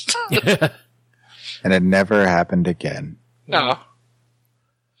to this. and it never happened again. No,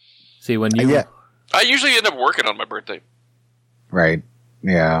 See, when you... Yeah, I usually end up working on my birthday. right.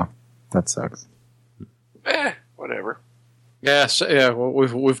 Yeah, that sucks. Whatever. Yes, yeah. Well,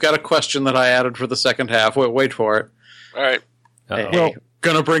 we've got a question that I added for the second half. Wait for it. All right. Uh-oh. Hey,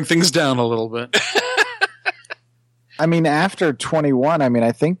 gonna bring things down a little bit. I mean, after 21,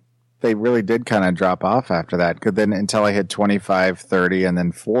 I think they really did kind of drop off after that. Because then until I hit 25, 30, and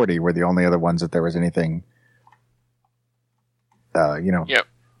then 40 were the only other ones that there was anything, Yeah.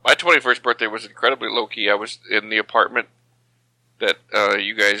 My 21st birthday was incredibly low key. I was in the apartment that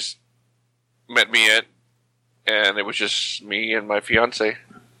you guys met me at, and it was just me and my fiance.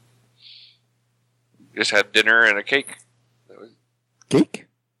 Just had dinner and a cake. geek.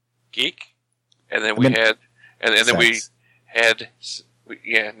 Geek? And then we had Sex.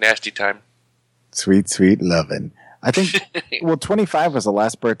 nasty time. Sweet, sweet lovin'. I think, 25 was the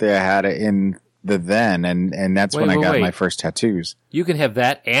last birthday I had in the then, and that's when I got my first tattoos. You can have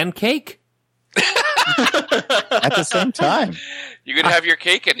that and cake? At the same time. You can have your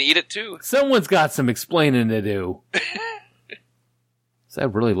cake and eat it too. Someone's got some explaining to do. So I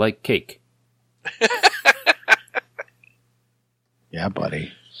really like cake. Yeah,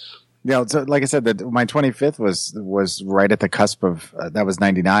 buddy. Yeah, so like I said, my 25th was right at the cusp of that was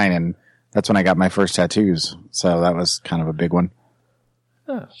 99, and that's when I got my first tattoos. So that was kind of a big one.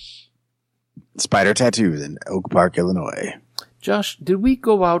 Huh. Spider tattoos in Oak Park, Illinois. Josh, did we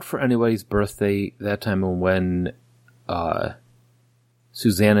go out for anybody's birthday that time when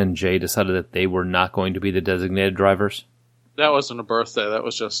Suzanne and Jay decided that they were not going to be the designated drivers? That wasn't a birthday. That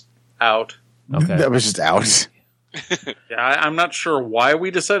was just out. Okay. That was just out. Yeah, I'm not sure why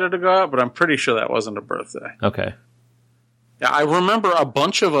we decided to go out, but I'm pretty sure that wasn't a birthday. Okay. Yeah, I remember a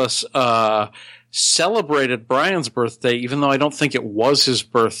bunch of us celebrated Brian's birthday, even though I don't think it was his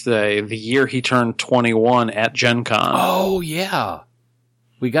birthday, the year he turned 21 at Gen Con. Oh, yeah.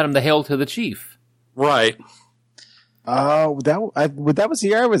 We got him the Hail to the Chief. Right. That was the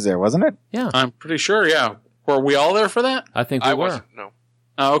year I was there, wasn't it? Yeah. I'm pretty sure, yeah. Were we all there for that? I think we I were. wasn't. No.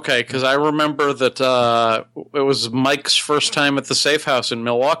 Oh, okay, because I remember that it was Mike's first time at the Safe House in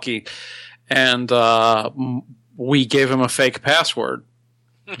Milwaukee, and we gave him a fake password.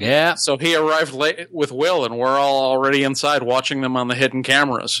 Yeah. So he arrived late with Will, and we're all already inside watching them on the hidden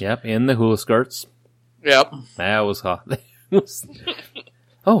cameras. Yep, in the hula skirts. Yep. That was hot.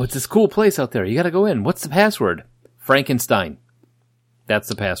 Oh, it's this cool place out there. You gotta go in. What's the password? Frankenstein. That's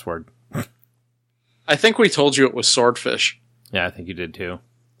the password. I think we told you it was Swordfish. Yeah, I think you did too.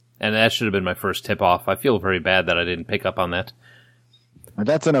 And that should have been my first tip off. I feel very bad that I didn't pick up on that.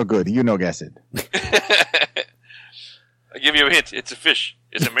 That's a no good. You no guess it. I'll give you a hint. It's a fish.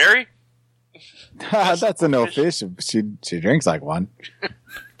 Is it Mary? That's a no fish. She drinks like one.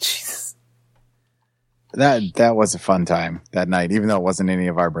 Jesus. That was a fun time that night. Even though it wasn't any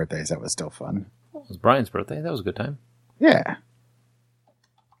of our birthdays, that was still fun. It was Brian's birthday. That was a good time. Yeah.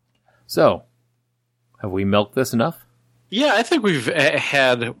 So, have we milked this enough? Yeah, I think we've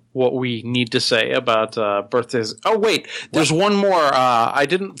had what we need to say about birthdays. Oh, wait, there's one more. I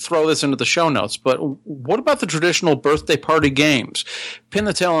didn't throw this into the show notes, but what about the traditional birthday party games? Pin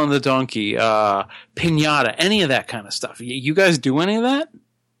the tail on the donkey, piñata, any of that kind of stuff. You guys do any of that?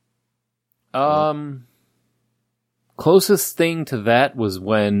 Closest thing to that was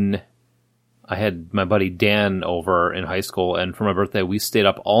when I had my buddy Dan over in high school, and for my birthday, we stayed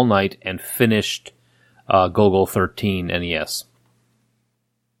up all night and finished Go-Go 13 NES.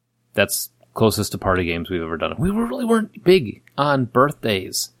 That's closest to party games we've ever done. We really weren't big on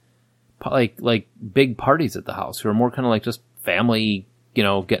birthdays, like big parties at the house. We were more kind of like just family,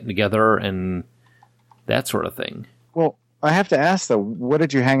 getting together and that sort of thing. Well, I have to ask though, what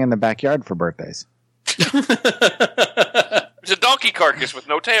did you hang in the backyard for birthdays? It's a donkey carcass with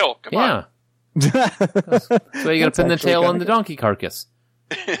no tail. Come on. Yeah. So you got to pin the tail on the donkey carcass.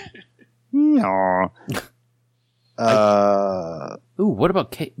 No. Ooh, what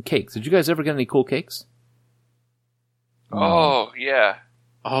about cakes? Did you guys ever get any cool cakes? Oh, yeah.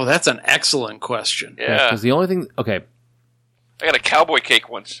 Oh, that's an excellent question. Yeah. Because the only thing... Okay. I got a cowboy cake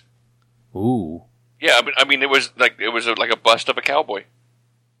once. Ooh. Yeah, I mean, it was like a bust of a cowboy.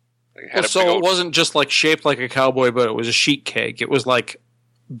 It wasn't just like shaped like a cowboy, but it was a sheet cake. It was like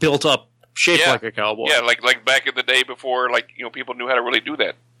built up, shaped like a cowboy. Yeah, like back in the day before, people knew how to really do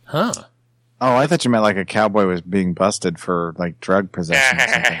that. Huh. Oh, I thought you meant like a cowboy was being busted for like drug possession or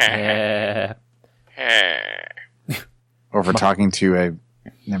something. Yeah. Or for talking to a...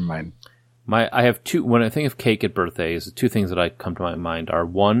 Never mind. I have two... When I think of cake at birthdays, the two things that come to my mind are,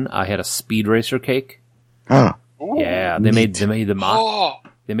 one, I had a Speed Racer cake. Oh. Yeah, they made the Mach...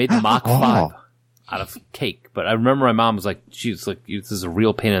 They made the Mach 5 out of cake. But I remember my mom was like, this is a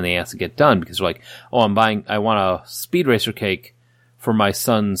real pain in the ass to get done, because they're like, I want a Speed Racer cake for my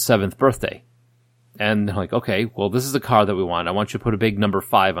son's 7th birthday. And they're like, okay, well, this is the car that we want. I want you to put a big number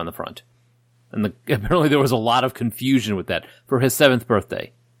 5 on the front. And apparently there was a lot of confusion with that. For his 7th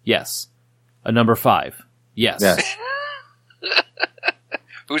birthday, yes. A number 5, yes.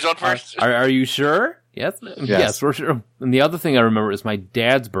 Who's on first? Are you sure? Yes, we're sure. And the other thing I remember is my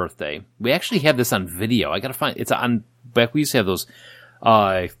dad's birthday. We actually have this on video. I gotta find it's on. Back we used to have those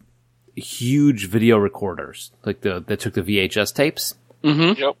huge video recorders, like that took the VHS tapes.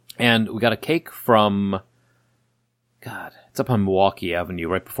 Mm-hmm. Yep. And we got a cake from, it's up on Milwaukee Avenue,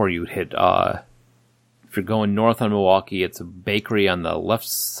 right before you hit if you're going north on Milwaukee, it's a bakery on the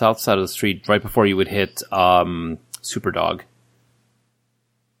south side of the street, right before you would hit Superdog.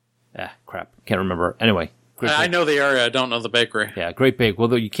 Crap, can't remember. Anyway, I know the area. I don't know the bakery. yeah, great bake. Well,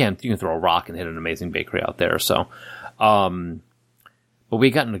 though you can throw a rock and hit an amazing bakery out there. So, but we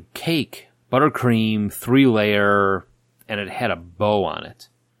got a cake, buttercream, 3-layer, and it had a bow on it.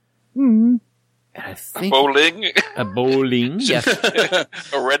 Mm-hmm. And I think Bowling. a bowling. Yes. A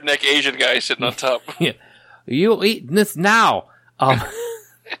redneck Asian guy sitting on top. Yeah. You eat this now.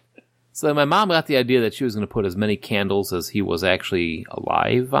 So my mom got the idea that she was going to put as many candles as he was actually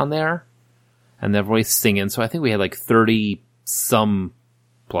alive on there. And everybody's singing. So I think we had like 30-some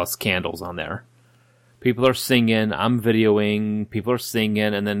plus candles on there. People are singing. I'm videoing. People are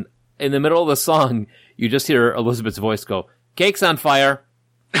singing. And then in the middle of the song, you just hear Elizabeth's voice go, "Cake's on fire."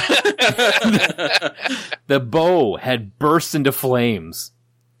 The bow had burst into flames.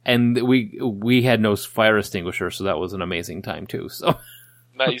 And we had no fire extinguisher, so that was an amazing time too. So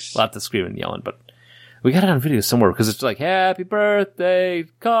Nice. lots of screaming and yelling, but we got it on video somewhere because it's like, "Happy birthday,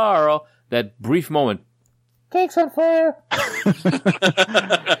 Carl." That brief moment. Cake's on fire.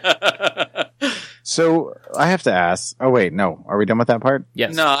 So I have to ask. Oh wait, no. Are we done with that part?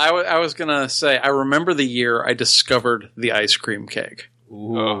 Yes. No, I was going to say, I remember the year I discovered the ice cream cake.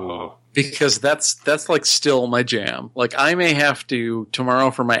 Ooh. Oh. Because that's like still my jam. Like I may have to tomorrow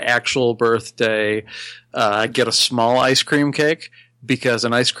for my actual birthday get a small ice cream cake because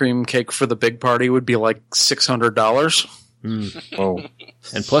an ice cream cake for the big party would be like $600. Oh,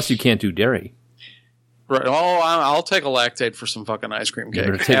 And plus, you can't do dairy. Right. Oh, I'll take a lactate for some fucking ice cream You cake.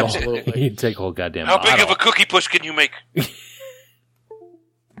 better take Absolutely. you take a whole goddamn. How big bottle. of a cookie puss can you make?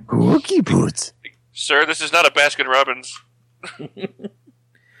 cookie boots. Sir, this is not a Baskin Robbins.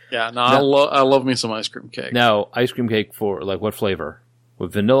 Yeah, no, I love me some ice cream cake. Now, ice cream cake for like what flavor?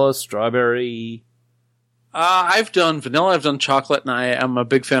 With vanilla, strawberry. I've done vanilla, I've done chocolate, and I am a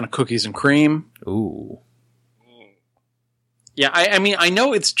big fan of cookies and cream. Ooh. Yeah, I mean, I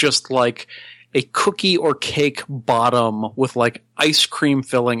know it's just like a cookie or cake bottom with like ice cream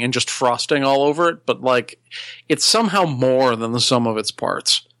filling and just frosting all over it, but like it's somehow more than the sum of its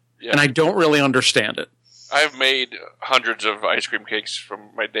parts. Yeah. And I don't really understand it. I've made hundreds of ice cream cakes from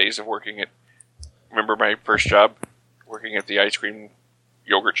my days of working at. Remember my first job, working at the ice cream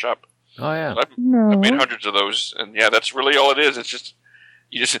yogurt shop. Oh yeah. I've made hundreds of those, and yeah, that's really all it is. It's just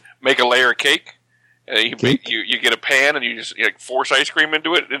you just make a layer of cake, and you get a pan, and you force ice cream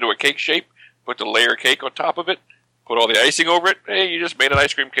into a cake shape. Put the layer of cake on top of it. Put all the icing over it. Hey, you just made an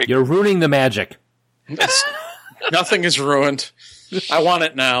ice cream cake. You're ruining the magic. Nothing is ruined. I want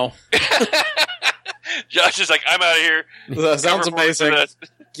it now. Josh is like, I'm out of here. That sounds Cover for amazing. that.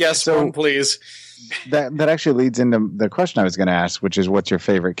 Yes, So- one, please. That actually leads into the question I was going to ask, which is, what's your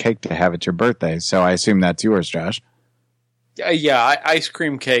favorite cake to have at your birthday? So I assume that's yours, Josh. Yeah, ice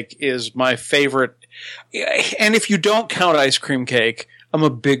cream cake is my favorite. And if you don't count ice cream cake, I'm a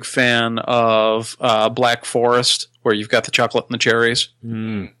big fan of Black Forest, where you've got the chocolate and the cherries.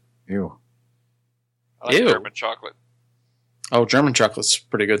 Mm. Ew. I like Ew. German chocolate. Oh, German chocolate's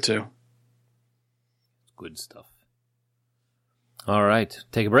pretty good too. Good stuff. All right,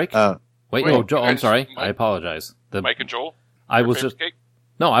 take a break. Wait, wait, Joe. I'm guys, sorry. Mike- I apologize. Mike and Joel. I was Favorite just cake?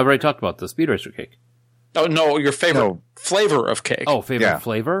 no. I've already talked about the Speed Racer cake. Oh no, your favorite No. flavor of cake. Oh, favorite Yeah.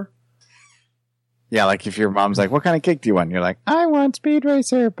 flavor? Yeah, like if your mom's like, what kind of cake do you want? And you're like, I want Speed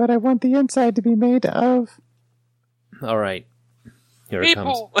Racer, but I want the inside to be made of. All right. Here it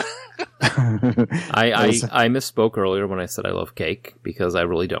comes. People. I misspoke earlier when I said I love cake because I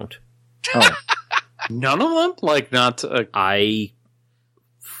really don't. Oh, None of them? Like not I,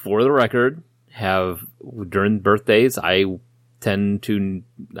 for the record, have during birthdays I tend to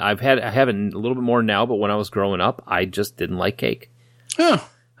I have it a little bit more now, but when I was growing up, I just didn't like cake. huh.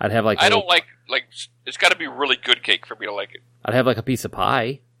 I'd have like I don't like it's got to be really good cake for me to like it. I'd have like a piece of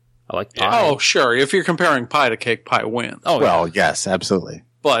pie. I like Yeah. pie. Oh, sure. If you're comparing pie to cake, pie wins. Oh, well, yes, absolutely.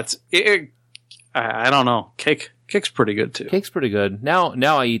 But I don't know. Cake's pretty good too. cake's pretty good. Now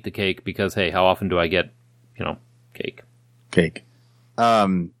I eat the cake because hey, how often do I get, cake? Cake.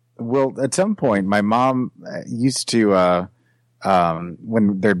 Well, at some point, my mom used to,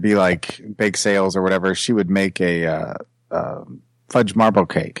 when there'd be like bake sales or whatever, she would make a fudge marble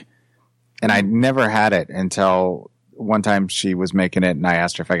cake. And I never had it until one time she was making it and I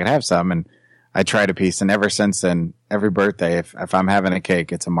asked her if I could have some, and I tried a piece. And ever since then, every birthday, if I'm having a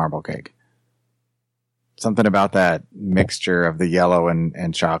cake, it's a marble cake. Something about that mixture of the yellow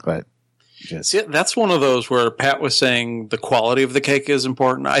and chocolate. Just See, that's one of those where Pat was saying the quality of the cake is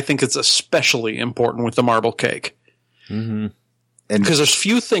important. I think it's especially important with the marble cake. Mm-hmm. And Because there's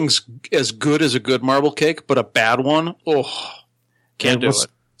few things as good as a good marble cake, but a bad one, can't do it.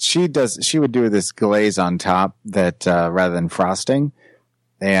 She would do this glaze on top that rather than frosting,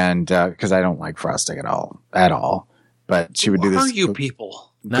 and because I don't like frosting at all. But she would do Who this are you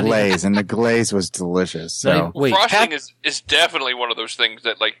people? glaze, and the glaze was delicious. So Wait, Frosting is definitely one of those things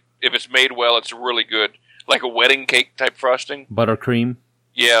that, like, if it's made well, it's really good. Like a wedding cake type frosting. buttercream.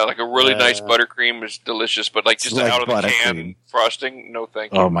 Yeah, like a really nice buttercream is delicious, but like just like out of the can buttercream. frosting, no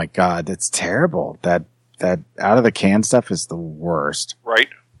thank you. oh my god, that's terrible. That out of the can stuff is the worst. Right?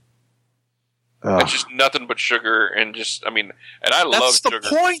 Ugh. It's just nothing but sugar and just, and I love That's the sugar.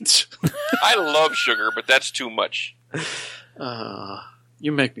 point. I love sugar, but that's too much.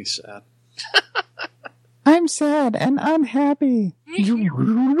 You make me sad. I'm sad and unhappy.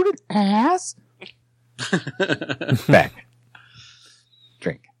 You ass. Back.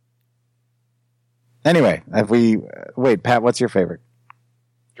 Drink. Anyway, wait, Pat, what's your favorite?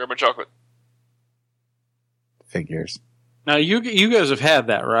 German chocolate. Figures. Now, you guys have had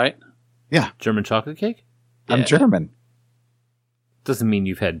that, right? German chocolate cake? I'm German. Doesn't mean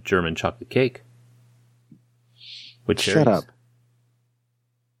you've had German chocolate cake. With Shut cherries. up.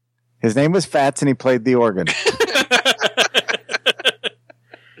 His name was Fats and he played the organ.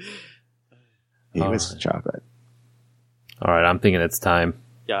 He was chocolate. All right, I'm thinking it's time.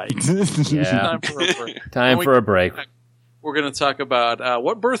 Yikes. Yeah. Time for a break. Time for a break. We're going to talk about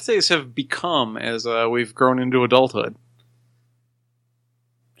what birthdays have become as we've grown into adulthood.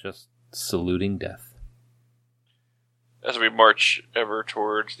 Just saluting death. As we march ever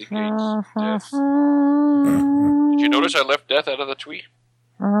towards the gates of death. Did you notice I left death out of the tweet?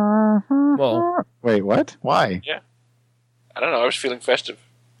 Well, Wait, what? Why? I don't know. I was feeling festive.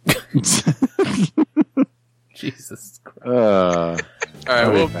 Jesus Christ. All right,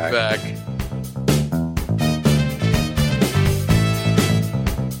 I'll be we'll be back. back.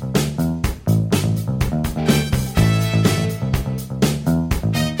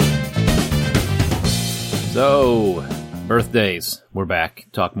 So, birthdays. We're back.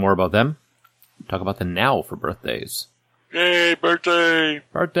 Talk more about them. Talk about the now for birthdays. Yay, birthday!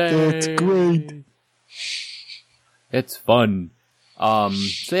 Birthday! That's great. It's fun.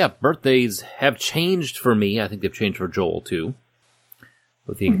 So yeah, birthdays have changed for me. I think they've changed for Joel too.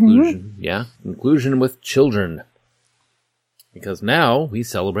 With the inclusion with children. Because now we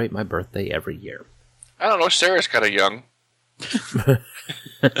celebrate my birthday every year. I don't know. Sarah's kind of young.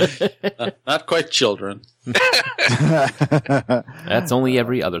 Not quite children. That's only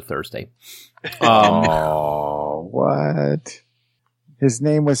every other Thursday. Oh, what? His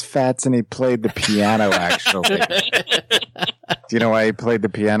name was Fats and he played the piano, actually. Do you know why he played the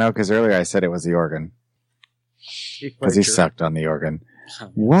piano? Because earlier I said it was the organ. Because he sucked on the organ.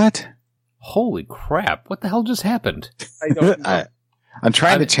 What? Holy crap! What the hell just happened? I don't know. I'm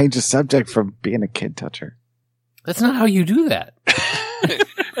trying to change the subject from being a kid toucher. That's not how you do that.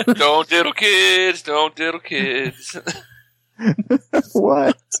 Don't diddle kids. Don't diddle kids.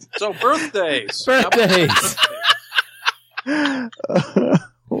 What? So birthdays. Birthdays.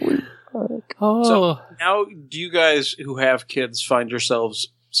 Holy fuck. Oh, So now, do you guys who have kids find yourselves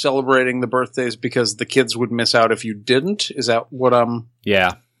celebrating the birthdays because the kids would miss out if you didn't? Is that what I'm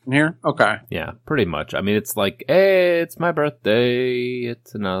yeah, here? Okay. yeah, pretty much. I mean, it's like, hey, it's my birthday.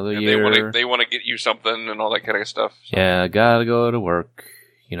 It's another And year. they want to get you something and all that kind of stuff. Yeah, gotta go to work.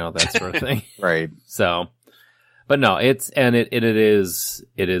 You know, that sort of thing. Right. So, but no, it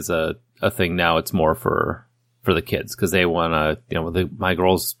is a thing now. It's more for the kids because they want to, my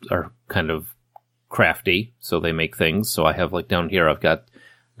girls are kind of crafty, so they make things. So I have, like, down here, I've got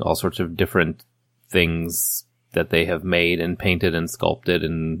all sorts of different things that they have made and painted and sculpted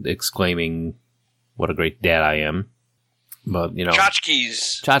and exclaiming what a great dad I am. But,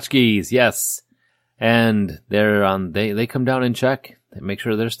 Tchotchkes. tchotchkes, yes. And they come down and check. They make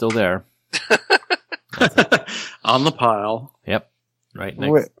sure they're still there. On the pile. Yep. Right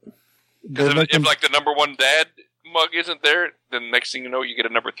next. Wait, Because if like the number one dad mug isn't there, then next thing you know, you get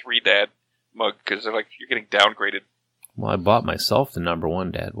a number 3 dad mug because like you're getting downgraded. Well, I bought myself the number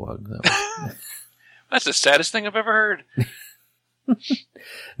 1 dad mug. That's the saddest thing I've ever heard.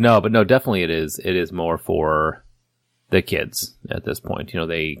 No, definitely it is more for the kids at this point.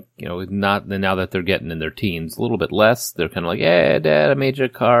 They, not now that they're getting in their teens, a little bit less. They're kind of like, yeah, Dad, I made you a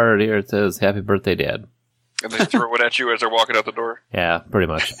card. Here it says, "Happy birthday, Dad." And they throw it at you as they're walking out the door. Yeah, pretty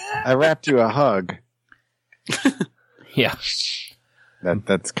much. I wrapped you a hug. Yeah.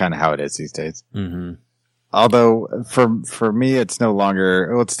 That's kind of how it is these days. Mm-hmm. Although for me, it's no longer.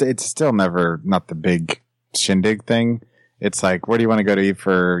 Well, it's still never not the big shindig thing. It's like, where do you want to go to eat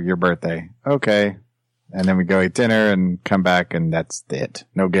for your birthday? Okay, And then we go eat dinner and come back, and that's it.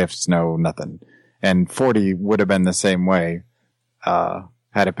 No gifts, no nothing. And 40 would have been the same way,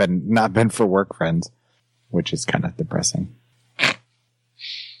 had it not been for work friends, which is kind of depressing.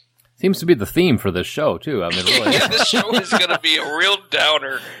 Seems to be the theme for this show, too. I mean, really. Yeah, this show is going to be a real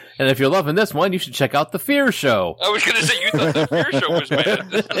downer. And if you're loving this one, you should check out The Fear Show. I was going to say, you thought the Fear Show was bad.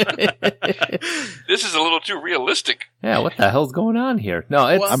 This is a little too realistic. Yeah, what the hell's going on here? No,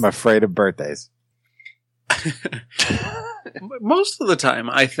 it's... I'm afraid of birthdays. Most of the time,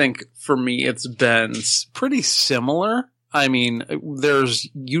 I think for me, it's been pretty similar. I mean, there's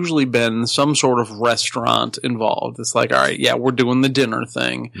usually been some sort of restaurant involved. It's like, all right, yeah, we're doing the dinner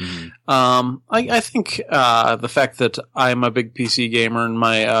thing. Mm-hmm. I think the fact that I'm a big PC gamer and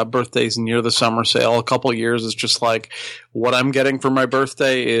my birthday's near the summer sale, a couple years is just like, what I'm getting for my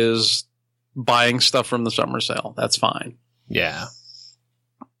birthday is buying stuff from the summer sale. That's fine. Yeah.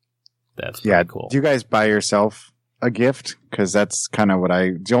 That's pretty cool. Do you guys buy yourself a gift? Because that's kind of what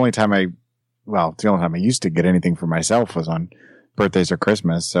the only time I used to get anything for myself was on birthdays or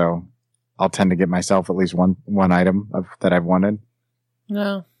Christmas. So I'll tend to get myself at least one item that I've wanted.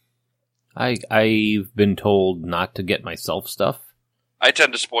 No. I've been told not to get myself stuff. I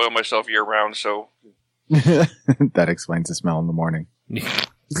tend to spoil myself year round, so. That explains the smell in the morning.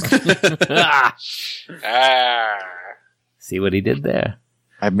 See what he did there?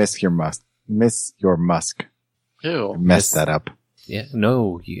 I miss your musk. Ew. Messed that up. Yeah,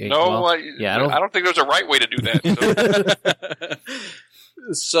 no. I don't think there's a right way to do that.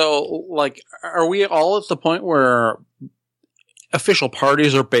 So, like, are we all at the point where official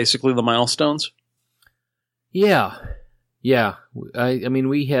parties are basically the milestones? Yeah. I mean,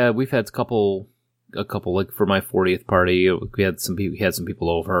 we've had a couple, like for my 40th party, we had some people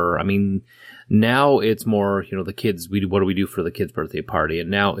over. I mean, now it's more, the kids, what do we do for the kids' birthday party? And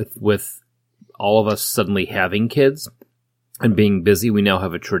now with all of us suddenly having kids and being busy, we now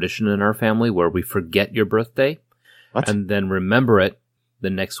have a tradition in our family where we forget your birthday and then remember it the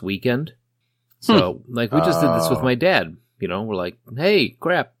next weekend. So, like, we just did this with my dad. We're like, hey,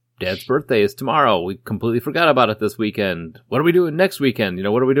 crap, Dad's birthday is tomorrow. We completely forgot about it this weekend. What are we doing next weekend?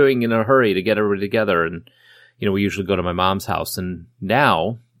 What are we doing in a hurry to get everybody together? And, we usually go to my mom's house. And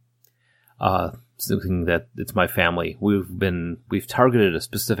now, something that it's my family, we've targeted a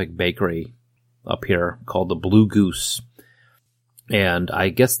specific bakery up here called the Blue Goose. And I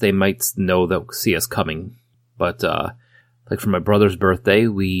guess they might see us coming. But, like for my brother's birthday,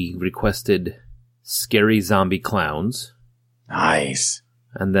 we requested scary zombie clowns. Nice.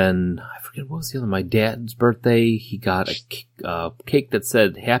 And then, I forget what was the other, my dad's birthday, he got a cake that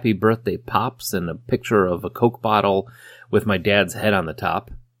said Happy Birthday Pops and a picture of a Coke bottle with my dad's head on the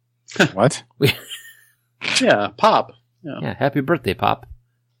top. What? Yeah, Pop. Yeah, Happy Birthday Pop.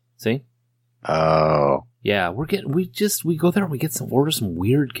 See? Oh. Yeah, we go there and we order some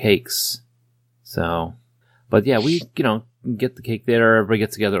weird cakes. So, but yeah, we, get the cake there, everybody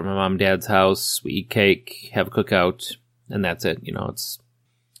gets together at my mom and dad's house, we eat cake, have a cookout, and that's it. It's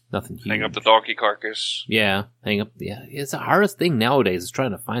nothing huge. Hang up the donkey carcass. Yeah, it's the hardest thing nowadays is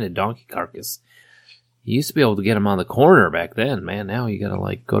trying to find a donkey carcass. You used to be able to get them on the corner back then, man. Now you gotta,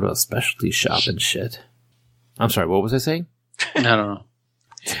 like, go to a specialty shop and shit. I'm sorry, what was I saying? I don't know.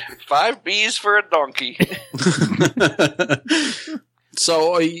 5 B's for a donkey.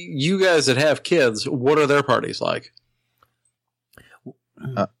 So, you guys that have kids, what are their parties like?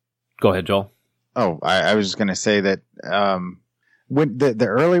 Go ahead, Joel. Oh, I was just going to say that when the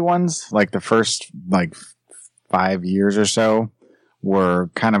early ones, like the first 5 years or so, were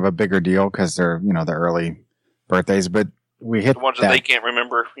kind of a bigger deal because they're the early birthdays. But we hit the ones that they can't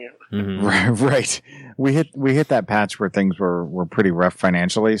remember. Yeah. Mm-hmm. Right. We hit that patch where things were pretty rough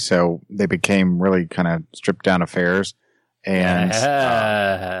financially, so they became really kind of stripped down affairs. And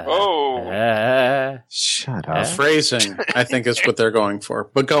shut up. Phrasing, I think, is what they're going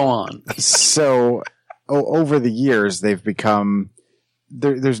for. But go on. So over the years, they've become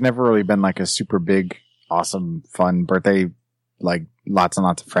there's never really been like a super big, awesome, fun birthday, like lots and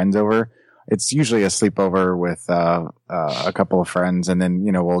lots of friends over. It's usually a sleepover with a couple of friends, and then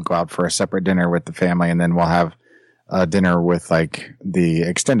we'll go out for a separate dinner with the family, and then we'll have a dinner with like the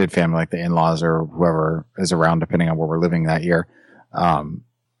extended family, like the in-laws or whoever is around, depending on where we're living that year.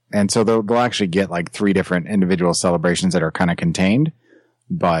 And so they'll actually get like 3 different individual celebrations that are kind of contained,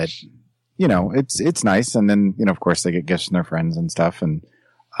 but it's nice. And then, of course they get gifts from their friends and stuff. And,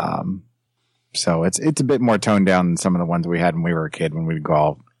 so it's a bit more toned down than some of the ones we had when we were a kid, when we'd go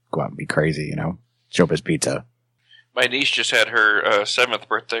out and be crazy, Joba's Pizza. My niece just had her 7th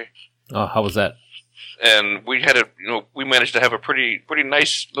birthday. Oh, how was that? and we had we managed to have a pretty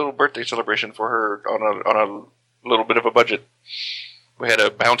nice little birthday celebration for her on a little bit of a budget. We had a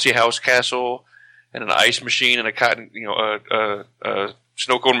bouncy house castle and an ice machine and a cotton, a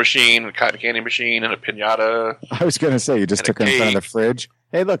snow cone machine, a cotton candy machine, and a piñata. I was going to say, you just took her in front of the fridge.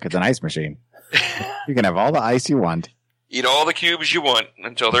 Hey, look, it's an ice machine. You can have all the ice you want. Eat all the cubes you want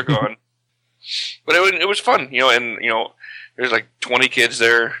until they're gone. But it was fun, and there's like 20 kids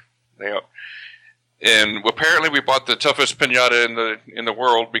there, and apparently we bought the toughest piñata in the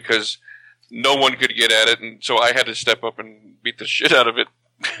world because no one could get at it, and so I had to step up and beat the shit out of it.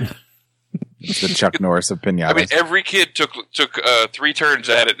 It's the Chuck Norris of piñatas. I mean, every kid took 3 turns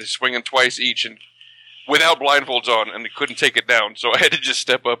at it, swinging twice each, and without blindfolds on, and they couldn't take it down. So I had to just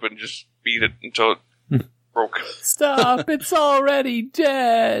step up and just beat it until it broke. Stop! It's already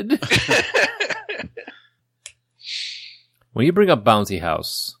dead. When you bring up Bouncy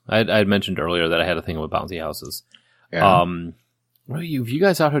House, I had mentioned earlier that I had a thing with bouncy houses. Yeah. Have you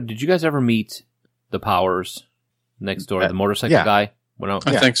guys out here? Did you guys ever meet the Powers next door, the motorcycle guy?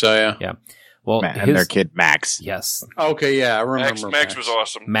 I think so. Yeah. Yeah. Well, and their kid Max. Yes. Okay. Yeah, I remember. Max was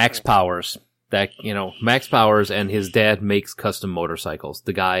awesome. Max Powers. Max Powers and his dad makes custom motorcycles.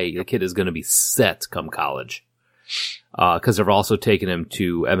 The kid is going to be set come college. Cause they've also taken him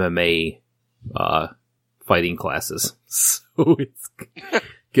to MMA, fighting classes. So it's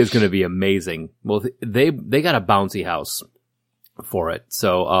going to be amazing. Well, they got a bouncy house for it.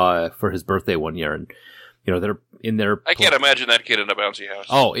 So, for his birthday one year, and, they're in there. I can't imagine that kid in a bouncy house.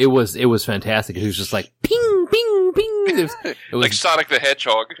 Oh, it was fantastic. It was just like ping, ping, ping. It was like Sonic the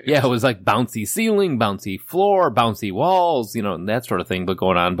Hedgehog. Yeah, it was like bouncy ceiling, bouncy floor, bouncy walls, and that sort of thing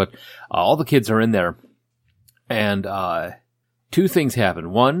going on. But all the kids are in there, and 2 things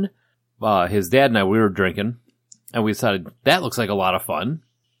happened. One, his dad and I, we were drinking, and we decided that looks like a lot of fun.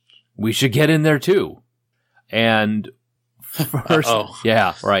 We should get in there too. And first,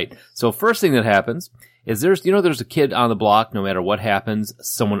 yeah, right. So first thing that happens is there's a kid on the block. No matter what happens,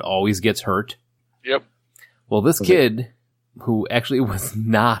 someone always gets hurt. Yep. Well, this kid, who actually was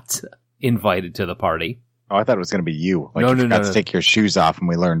not invited to the party. Oh, I thought it was going to be you. Like No, you no, forgot no, to no. take your shoes off, and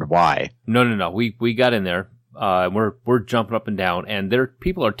we learned why. No. We got in there. We're jumping up and down, and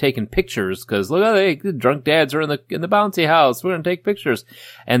people are taking pictures because look, the drunk dads are in the bouncy house. We're gonna take pictures,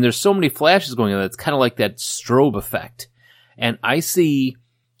 and there's so many flashes going on. It's kind of like that strobe effect. And I see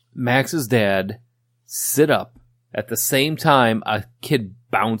Max's dad sit up at the same time a kid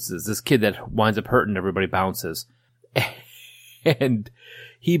bounces. This kid that winds up hurting everybody bounces, and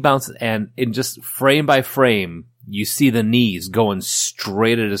he bounces, and in just frame by frame, you see the knees going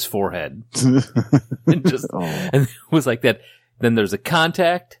straight at his forehead. and it was like that. Then there's a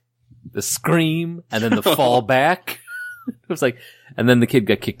contact, the scream, and then the fall back. It was like, and then the kid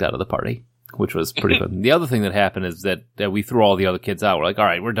got kicked out of the party, which was pretty fun. The other thing that happened is that we threw all the other kids out. We're like, all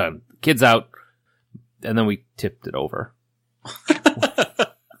right, we're done. Kids out. And then we tipped it over.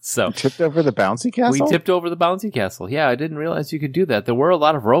 So tipped over the bouncy castle? We tipped over the bouncy castle. Yeah, I didn't realize you could do that. There were a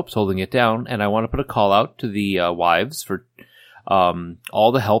lot of ropes holding it down, and I want to put a call out to the wives for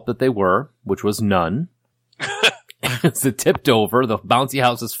all the help that they were, which was none. It's tipped over. The bouncy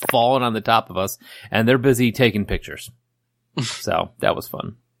house is falling on the top of us, and they're busy taking pictures. So that was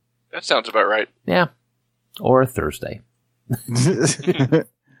fun. That sounds about right. Yeah. Or a Thursday.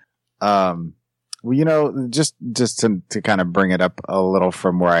 Well, just to kind of bring it up a little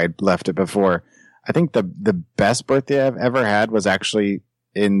from where I left it before, I think the best birthday I've ever had was actually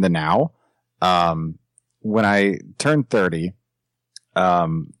in the now. When I turned 30,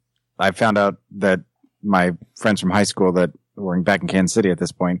 I found out that my friends from high school that were back in Kansas City at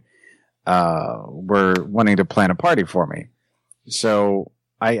this point, were wanting to plan a party for me. So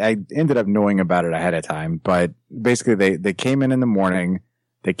I ended up knowing about it ahead of time, but basically they came in the morning,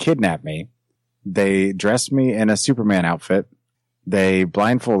 they kidnapped me. They dressed me in a Superman outfit. They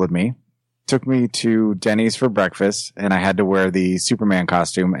blindfolded me, took me to Denny's for breakfast, and I had to wear the Superman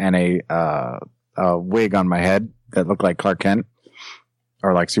costume and a wig on my head that looked like Clark Kent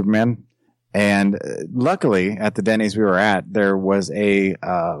or like Superman. And luckily, at the Denny's we were at, there was a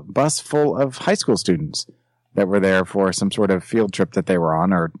bus full of high school students that were there for some sort of field trip that they were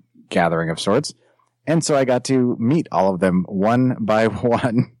on, or gathering of sorts. And so I got to meet all of them one by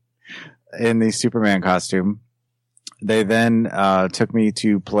one in the Superman costume. They then took me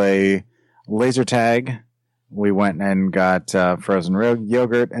to play laser tag. We went and got frozen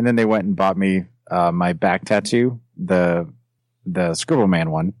yogurt, and then they went and bought me my back tattoo, the Scribbleman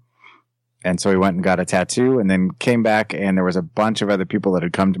one. And so we went and got a tattoo, and then came back, and there was a bunch of other people that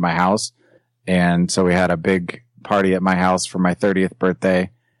had come to my house. And so we had a big party at my house for my 30th birthday.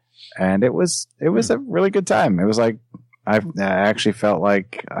 and it was a really good time. It was like I actually felt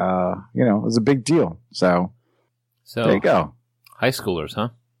like it was a big deal. So there you go. High schoolers, huh?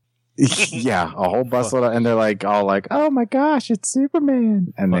 Yeah, a whole busload of, and they're like all like, "Oh my gosh, it's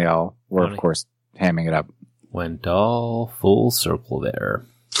Superman!" And they all were, of course, hamming it up. Went all full circle there.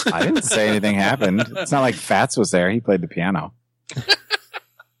 I didn't say anything happened. It's not like Fats was there. He played the piano.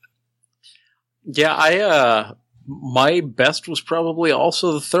 Yeah, my best was probably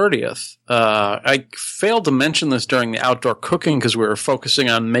also the 30th. I failed to mention this during the outdoor cooking because we were focusing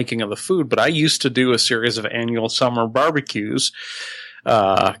on making of the food, but I used to do a series of annual summer barbecues.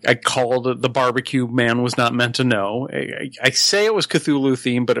 I called it The Barbecue Man Was Not Meant to Know. I say it was Cthulhu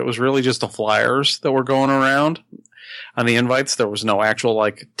themed, but it was really just the flyers that were going around on the invites. There was no actual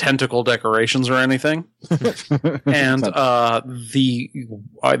like tentacle decorations or anything. And the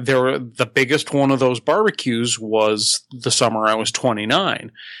biggest one of those barbecues was the summer I was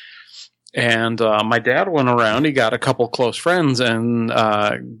 29. And my dad went around. He got a couple close friends and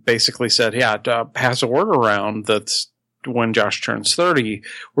basically said, "Yeah, pass a word around that's when Josh turns 30,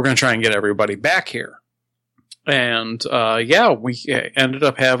 we're going to try and get everybody back here." And we ended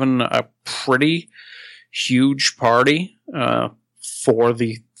up having a pretty huge party for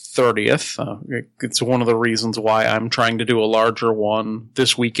the 30th. It's one of the reasons why I'm trying to do a larger one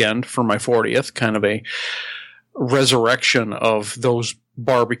this weekend for my 40th, kind of a resurrection of those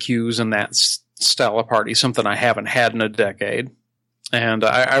barbecues and that style of party, something I haven't had in a decade. And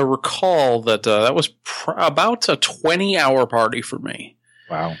I recall that that was about a 20-hour party for me.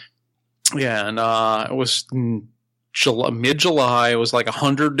 Wow. Yeah, and it was mid-July. It was like a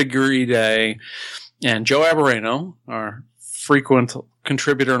 100-degree day. And Joe Aberrano, our frequent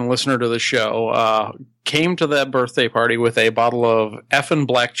contributor and listener to the show, came to that birthday party with a bottle of effing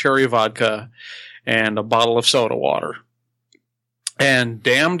black cherry vodka and a bottle of soda water. And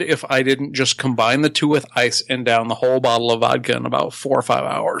damned if I didn't just combine the two with ice and down the whole bottle of vodka in about 4 or 5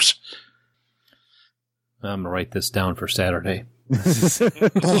 hours. I'm going to write this down for Saturday.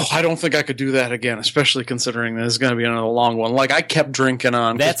 I don't think I could do that again, especially considering this is going to be another long one. Like, I kept drinking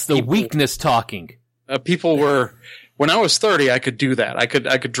on. That's the weakness talking. People were... When I was 30, I could do that. I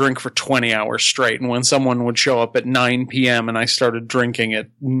could drink for 20 hours straight. And when someone would show up at 9 p.m. and I started drinking at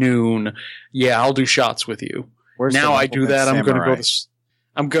noon, yeah, I'll do shots with you. Now I do that. I'm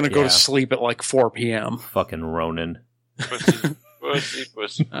going to go to sleep at like 4 p.m. Fucking Ronin.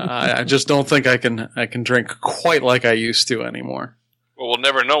 Pussy. I just don't think I can drink quite like I used to anymore. Well, we'll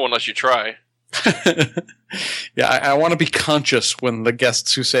never know unless you try. Yeah, I want to be conscious when the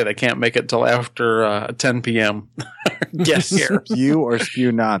guests who say they can't make it till after 10 p.m. get here. Spew or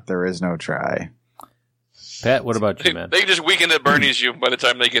spew not, there is no try. Pat, what about you, man? They can just weekend at Bernie's you by the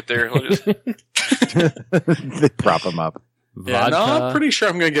time they get there. They prop them up. Yeah, no, I'm pretty sure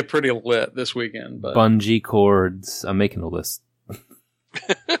I'm going to get pretty lit this weekend. But bungee cords. I'm making a list.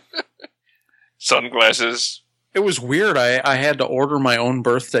 Sunglasses. It was weird. I had to order my own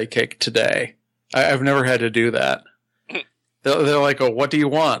birthday cake today. I've never had to do that. They're like, "Oh, what do you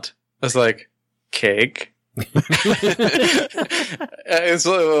want?" I was like, "Cake."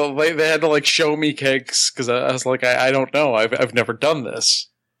 So they had to like show me cakes because I was like, I don't know. I've never done this.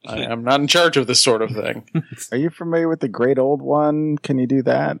 I'm not in charge of this sort of thing. Are you familiar with the Great Old One? Can you do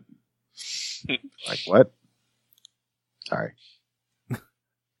that? Like what? Sorry.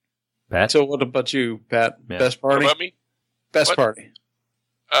 Pat? So what about you, Pat? Yeah. Best party? What about me? Best party.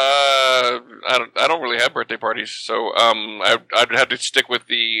 I don't really have birthday parties, so I'd have to stick with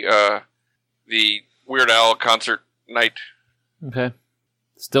the Weird Al concert night. Okay.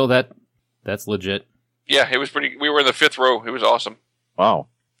 Still that's legit. Yeah, it was pretty. We were in the 5th row. It was awesome. Wow.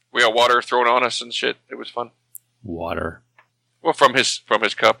 We got water thrown on us and shit. It was fun. Water. Well, from his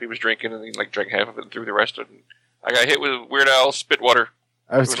cup, he was drinking, and he like drank half of it and threw the rest of it. I got hit with Weird Al spit water.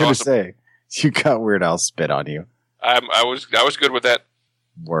 I was going to say, you got Weird Al spit on you. I was good with that.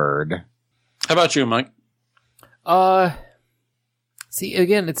 Word. How about you, Mike? See,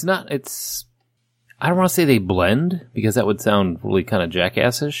 again, it's I don't want to say they blend, because that would sound really kind of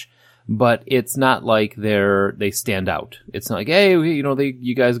jackassish, but it's not like they stand out. It's not like, hey,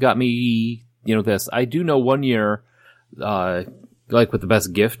 you guys got me, this. I do know one year, like with the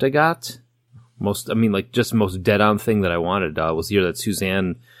best gift I got, most dead on thing that I wanted, was the year that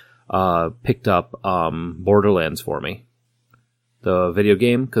Suzanne, picked up, Borderlands for me. The video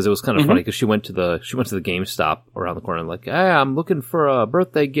game, because it was kind of funny, because she went to the GameStop around the corner and like, hey, I'm looking for a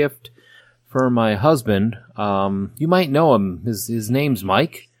birthday gift for my husband. You might know him. His name's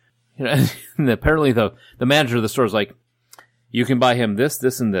Mike. And apparently the manager of the store is like, you can buy him this,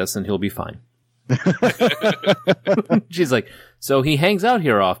 and this, and he'll be fine. She's like, so he hangs out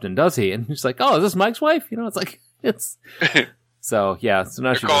here often, does he? And she's like, oh, is this Mike's wife? You know, it's like, it's... So, yeah. So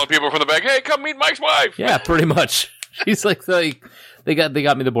now You're calling people from the back, hey, come meet Mike's wife! Yeah, pretty much. She's like, they got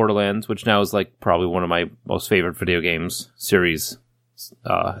me the Borderlands, which now is like probably one of my most favorite video games series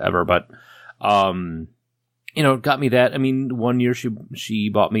ever. But, you know, got me that. I mean, one year she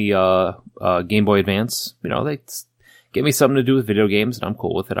bought me a Game Boy Advance. You know, they get me something to do with video games, and I'm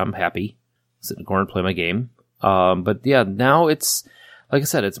cool with it. I'm happy. Sit in the corner and play my game. But yeah, now it's, like I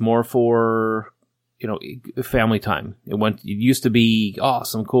said, it's more for, you know, family time. It used to be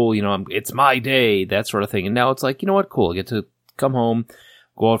awesome, cool, you know, it's my day, that sort of thing. And now it's like, you know what, cool. I get to come home,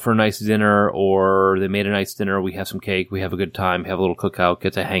 go out for a nice dinner, or they made a nice dinner. We have some cake. We have a good time, have a little cookout,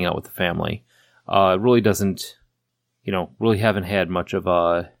 get to hang out with the family. It really doesn't, you know, really haven't had much of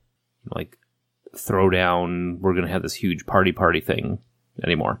a, like, throwdown, we're going to have this huge party thing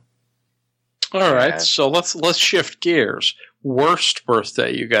anymore. All right, so let's shift gears. Worst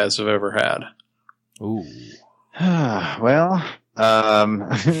birthday you guys have ever had? Ooh. Well,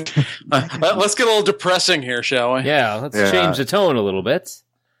 let's get a little depressing here, shall we? Yeah, let's change the tone a little bit.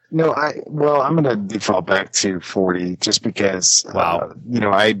 No, I'm going to default back to 40 just because, you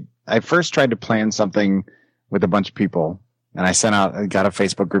know, I first tried to plan something with a bunch of people, and I got a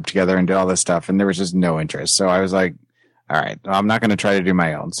Facebook group together and did all this stuff, and there was just no interest. So I was like, all right, I'm not going to try to do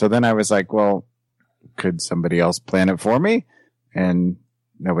my own. So then I was like, well, could somebody else plan it for me? And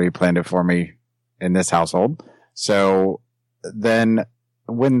nobody planned it for me in this household. So then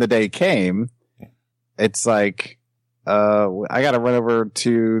when the day came, it's like, I got to run over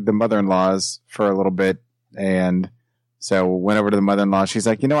to the mother-in-law's for a little bit. And so went over to the mother-in-law. She's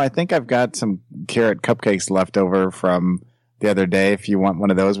like, you know, I think I've got some carrot cupcakes left over from the other day. If you want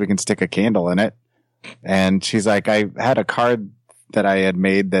one of those, we can stick a candle in it. And she's like, I had a card that I had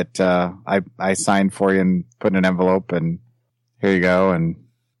made that I signed for you and put in an envelope, and here you go. And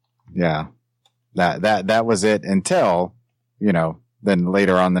yeah, that was it until, you know, then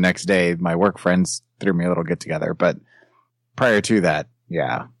later on the next day, my work friends threw me a little get together. But prior to that,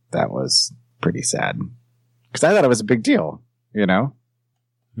 yeah, that was pretty sad because I thought it was a big deal, you know?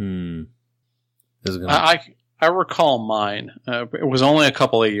 I recall mine. It was only a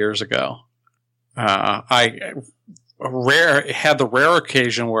couple of years ago. I had the rare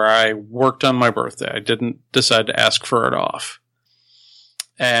occasion where I worked on my birthday. I didn't decide to ask for it off.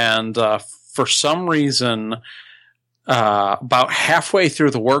 And for some reason, about halfway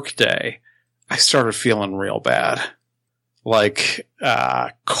through the workday, I started feeling real bad. Like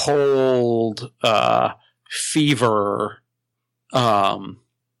cold, fever,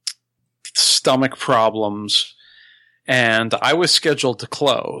 stomach problems. And I was scheduled to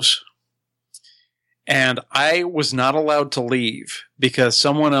close. And I was not allowed to leave because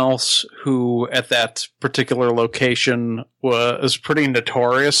someone else who at that particular location was pretty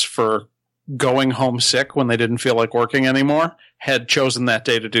notorious for going home sick when they didn't feel like working anymore had chosen that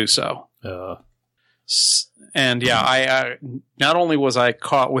day to do so. And yeah, I not only was I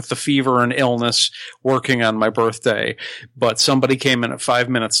caught with the fever and illness working on my birthday, but somebody came in at 5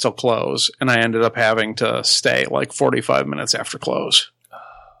 minutes till close, and I ended up having to stay like 45 minutes after close.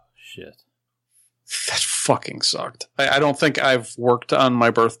 Shit. That fucking sucked. I don't think I've worked on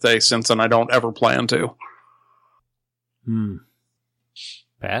my birthday since, and I don't ever plan to.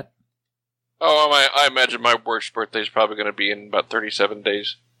 Pat? Oh, I imagine my worst birthday is probably going to be in about 37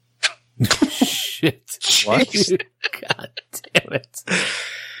 days. Shit. What? God damn it.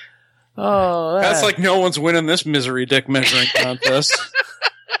 Oh, that's like no one's winning this misery dick measuring contest.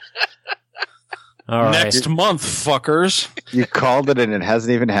 All right. Next month, fuckers. You called it and it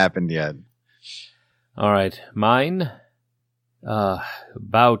hasn't even happened yet. All right. Mine,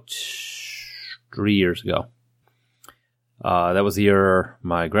 about 3 years ago. That was the year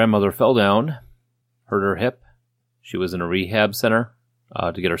my grandmother fell down, hurt her hip. She was in a rehab center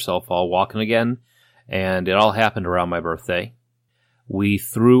to get herself all walking again, and it all happened around my birthday. We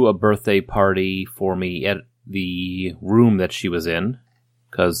threw a birthday party for me at the room that she was in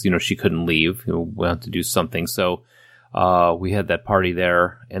because, you know, she couldn't leave. We wanted to do something, so we had that party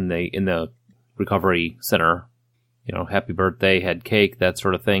there in the recovery center. You know, happy birthday, had cake, that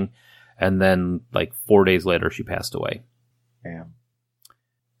sort of thing, and then like 4 days later, she passed away. Damn.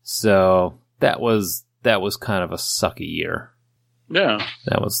 So that was kind of a sucky year. Yeah.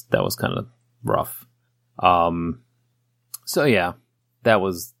 That was kind of rough. So yeah, that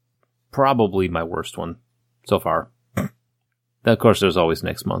was probably my worst one so far. Of course, there's always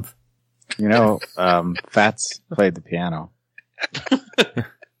next month. You know, Fats played the piano.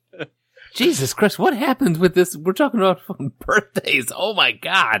 Jesus Christ, what happened with this? We're talking about fucking birthdays. Oh my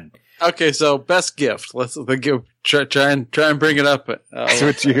God. Okay, so best gift. Let's try and bring it up.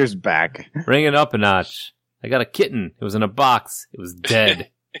 Switch years back. Bring it up a notch. I got a kitten. It was in a box. It was dead.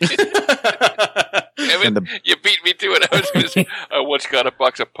 Evan, you beat me to it. I once got a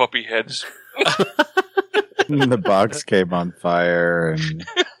box of puppy heads. And the box came on fire. And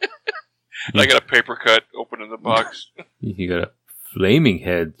I got a paper cut open in the box. You got a flaming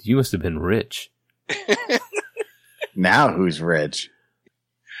head. You must have been rich. now who's rich?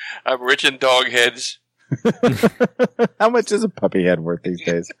 I'm rich in dog heads. How much is a puppy head worth these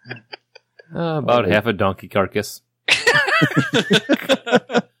days? About half a donkey carcass.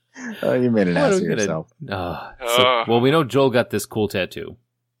 Oh, you made an ass of yourself. Well, we know Joel got this cool tattoo.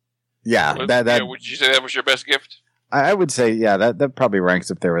 Yeah, that. Would you say that was your best gift? I would say, yeah, that probably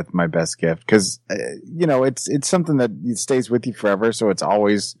ranks up there with my best gift because, it's something that stays with you forever. So it's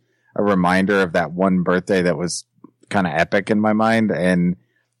always a reminder of that one birthday that was kind of epic in my mind. And,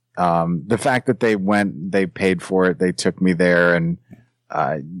 the fact that they paid for it, they took me there. And,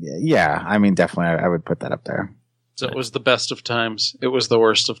 yeah, I mean, definitely I would put that up there. So it was the best of times. It was the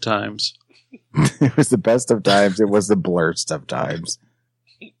worst of times. It was the best of times. It was the blurst of times.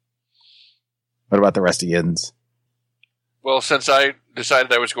 What about the rest of yins? Well, since I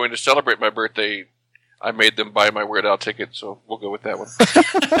decided I was going to celebrate my birthday, I made them buy my Weird Al ticket, so we'll go with that one.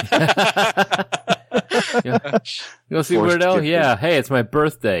 Yeah. You go see Weird Al? Yeah. Hey, it's my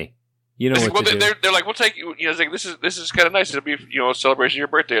birthday. You know what to do. They're like, we'll take you. It's like, this is kind of nice. It'll be a celebration of your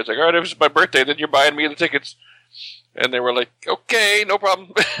birthday. It's like, all right, if it's my birthday, then you're buying me the tickets. And they were like, okay, no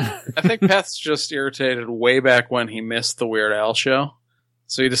problem. I think Pat's just irritated way back when he missed the Weird Al show.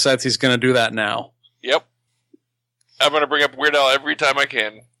 So he decides he's going to do that now. Yep. I'm going to bring up Weird Al every time I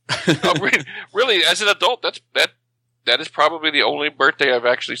can. Really, as an adult, that is probably the only birthday I've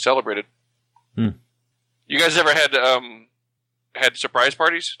actually celebrated. You guys ever had surprise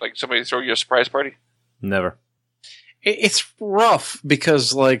parties? Like somebody throw you a surprise party? Never. It's rough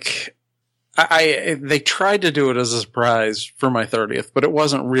because, like, they tried to do it as a surprise for my 30th, but it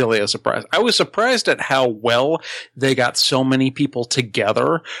wasn't really a surprise. I was surprised at how well they got so many people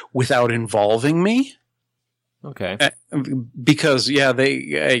together without involving me. Okay. Because, yeah,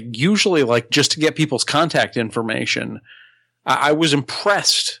 they usually, like, just to get people's contact information, I was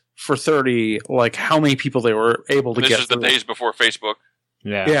impressed for 30, like, how many people they were able to get. This is the days before Facebook.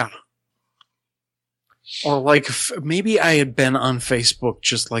 Yeah. Yeah. Or, like, maybe I had been on Facebook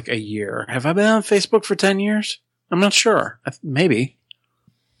just, like, a year. Have I been on Facebook for 10 years? I'm not sure. Maybe.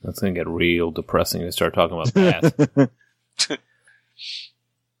 That's going to get real depressing to start talking about that.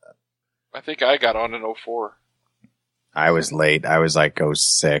 I think I got on in 04. I was late. I was like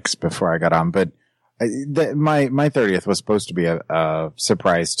 06 before I got on, but my 30th was supposed to be a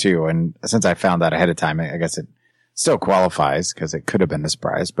surprise too. And since I found that ahead of time, I guess it still qualifies because it could have been a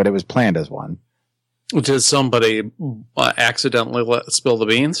surprise, but it was planned as one. Did somebody accidentally spill the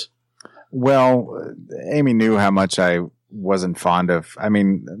beans? Well, Amy knew how much I wasn't fond of. I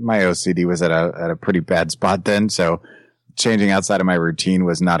mean, my OCD was at a pretty bad spot then, so changing outside of my routine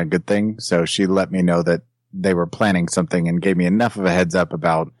was not a good thing. So she let me know that they were planning something and gave me enough of a heads up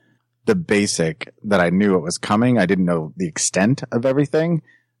about the basic that I knew it was coming. I didn't know the extent of everything,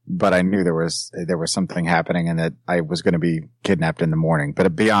 but I knew there was something happening and that I was going to be kidnapped in the morning.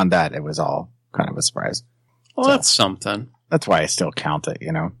 But beyond that, it was all kind of a surprise. Well, that's something. That's why I still count it,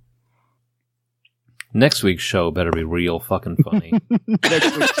 you know. Next week's show better be real fucking funny.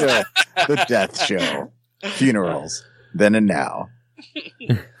 Next week's show, the death show, funerals, then and now.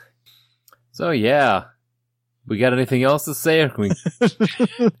 So yeah, we got anything else to say? Or can we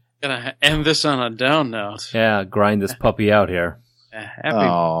Gonna end this on a down note. grind this puppy out here?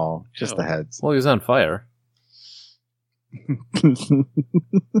 Oh, just the heads. Well, he was on fire.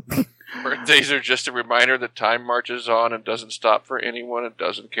 Birthdays are just a reminder that time marches on and doesn't stop for anyone. It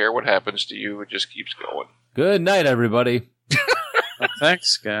doesn't care what happens to you. It just keeps going. Good night, everybody.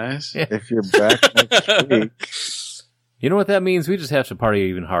 Thanks, guys. Yeah. If you're back next week. You know what that means? We just have to party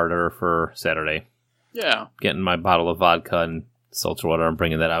even harder for Saturday. Yeah. Getting my bottle of vodka and seltzer water and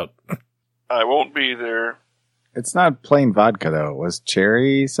bringing that out. I won't be there. It's not plain vodka, though. It was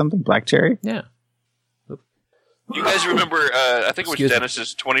cherry something? Black cherry? Yeah. You guys remember, I think it was Excuse me.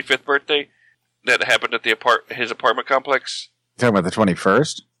 Dennis's 25th birthday that happened at his apartment complex? Talking about the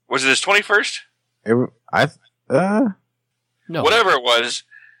 21st? Was it his 21st? No. Whatever it was,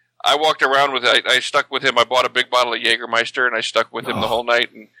 I walked around with it. I stuck with him. I bought a big bottle of Jägermeister, and I stuck with him the whole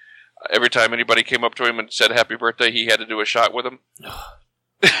night. And every time anybody came up to him and said happy birthday, he had to do a shot with him.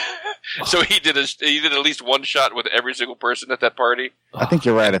 So he did at least one shot with every single person at that party. I think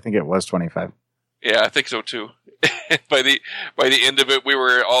you're right. I think it was 25. Yeah, I think so too. by the end of it, we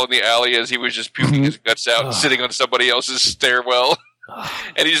were all in the alley as he was just puking his guts out, sitting on somebody else's stairwell,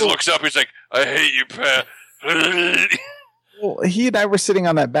 and he just looks up. He's like, "I hate you, Pat." Well, he and I were sitting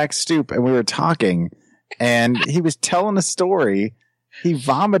on that back stoop, and we were talking, and he was telling a story. He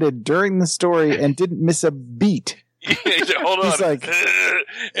vomited during the story and didn't miss a beat. He's like, hold on. He's like,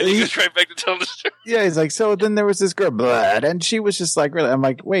 and he goes right back to telling the story. Yeah, he's like, so then there was this girl, blood, and she was just like, really? I'm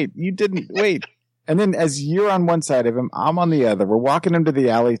like, wait, you didn't wait. And then as you're on one side of him, I'm on the other. We're walking him to the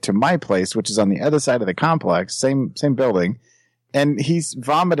alley to my place, which is on the other side of the complex, same building. And he's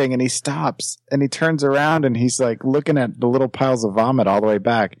vomiting and he stops and he turns around and he's like looking at the little piles of vomit all the way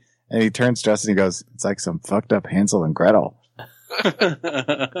back. And he turns to us and he goes, it's like some fucked up Hansel and Gretel.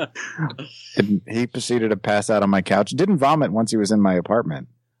 And he proceeded to pass out on my couch. Didn't vomit once he was in my apartment,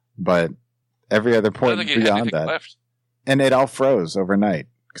 but every other point beyond that. Left. And it all froze overnight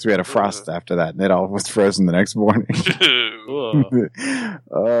because we had a frost after that, and it all was frozen the next morning.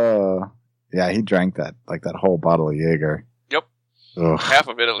 Yeah, he drank that whole bottle of Jaeger. Yep, half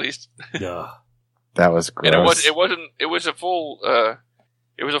of it at least. Yeah, that was gross. And it was a full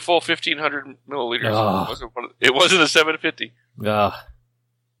 1,500 milliliters. It wasn't a 750.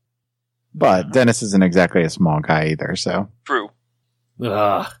 But Dennis isn't exactly a small guy either, so. True.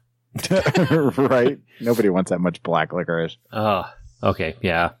 Right? Nobody wants that much black licorice. Okay,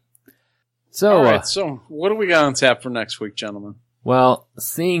 yeah. So, all right, so what do we got on tap for next week, gentlemen? Well,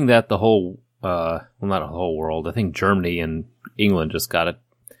 seeing that the whole, well, not a whole world, I think Germany and England just got it,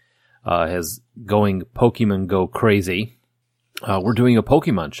 has going Pokemon Go crazy. We're doing a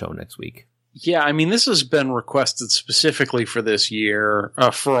Pokemon show next week. Yeah, I mean, this has been requested specifically for this year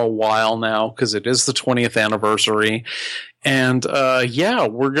for a while now because it is the 20th anniversary. And, yeah,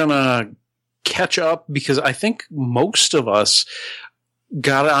 we're going to catch up because I think most of us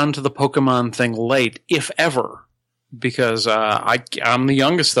got onto the Pokemon thing late, if ever, because I'm the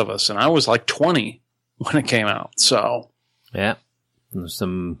youngest of us and I was like 20 when it came out. So, yeah, there's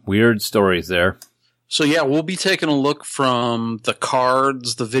some weird stories there. So, yeah, we'll be taking a look from the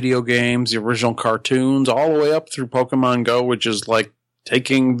cards, the video games, the original cartoons, all the way up through Pokemon Go, which is like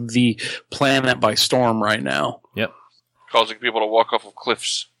taking the planet by storm right now. Yep. Causing people to walk off of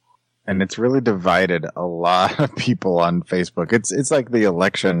cliffs. And it's really divided a lot of people on Facebook. It's like the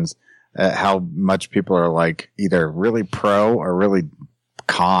elections, how much people are like either really pro or really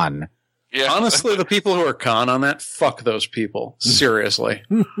con. Yeah. Honestly, the people who are con on that, fuck those people. Seriously.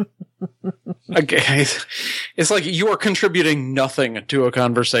 Okay. It's like you are contributing nothing to a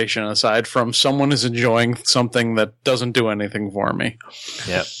conversation aside from someone is enjoying something that doesn't do anything for me.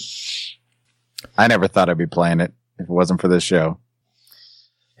 Yep. I never thought I'd be playing it if it wasn't for this show.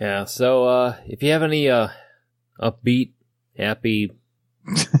 Yeah, so if you have any upbeat, happy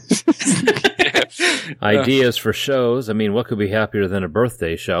ideas for shows, I mean, what could be happier than a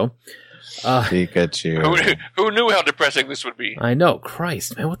birthday show? Pikachu. Who knew how depressing this would be? I know.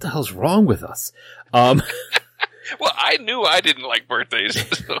 Christ, man, what the hell's wrong with us? Well, I knew I didn't like birthdays.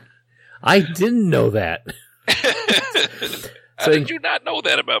 So. I didn't know that. How did you not know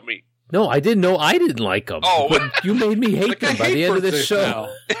that about me? No, I didn't know I didn't like them. Oh. But you made me hate them by the end of this show.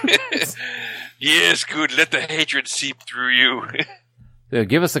 Yes, good. Let the hatred seep through you.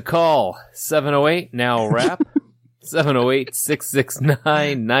 Give us a call. 708 now rap.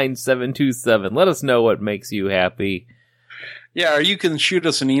 708-669-9727. Let us know what makes you happy. Yeah, or you can shoot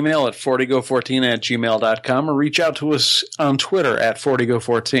us an email at 40go14@gmail.com or reach out to us on Twitter at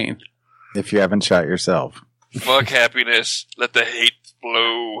 40go14. If you haven't shot yourself. Fuck happiness. Let the hate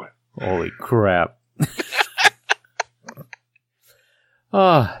flow. Holy crap.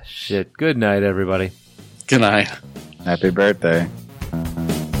 Oh, shit. Good night, everybody. Good night. Happy birthday.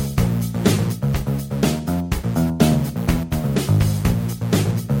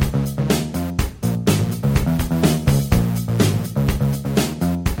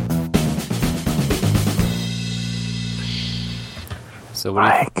 So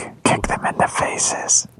Mike, kick them in the faces.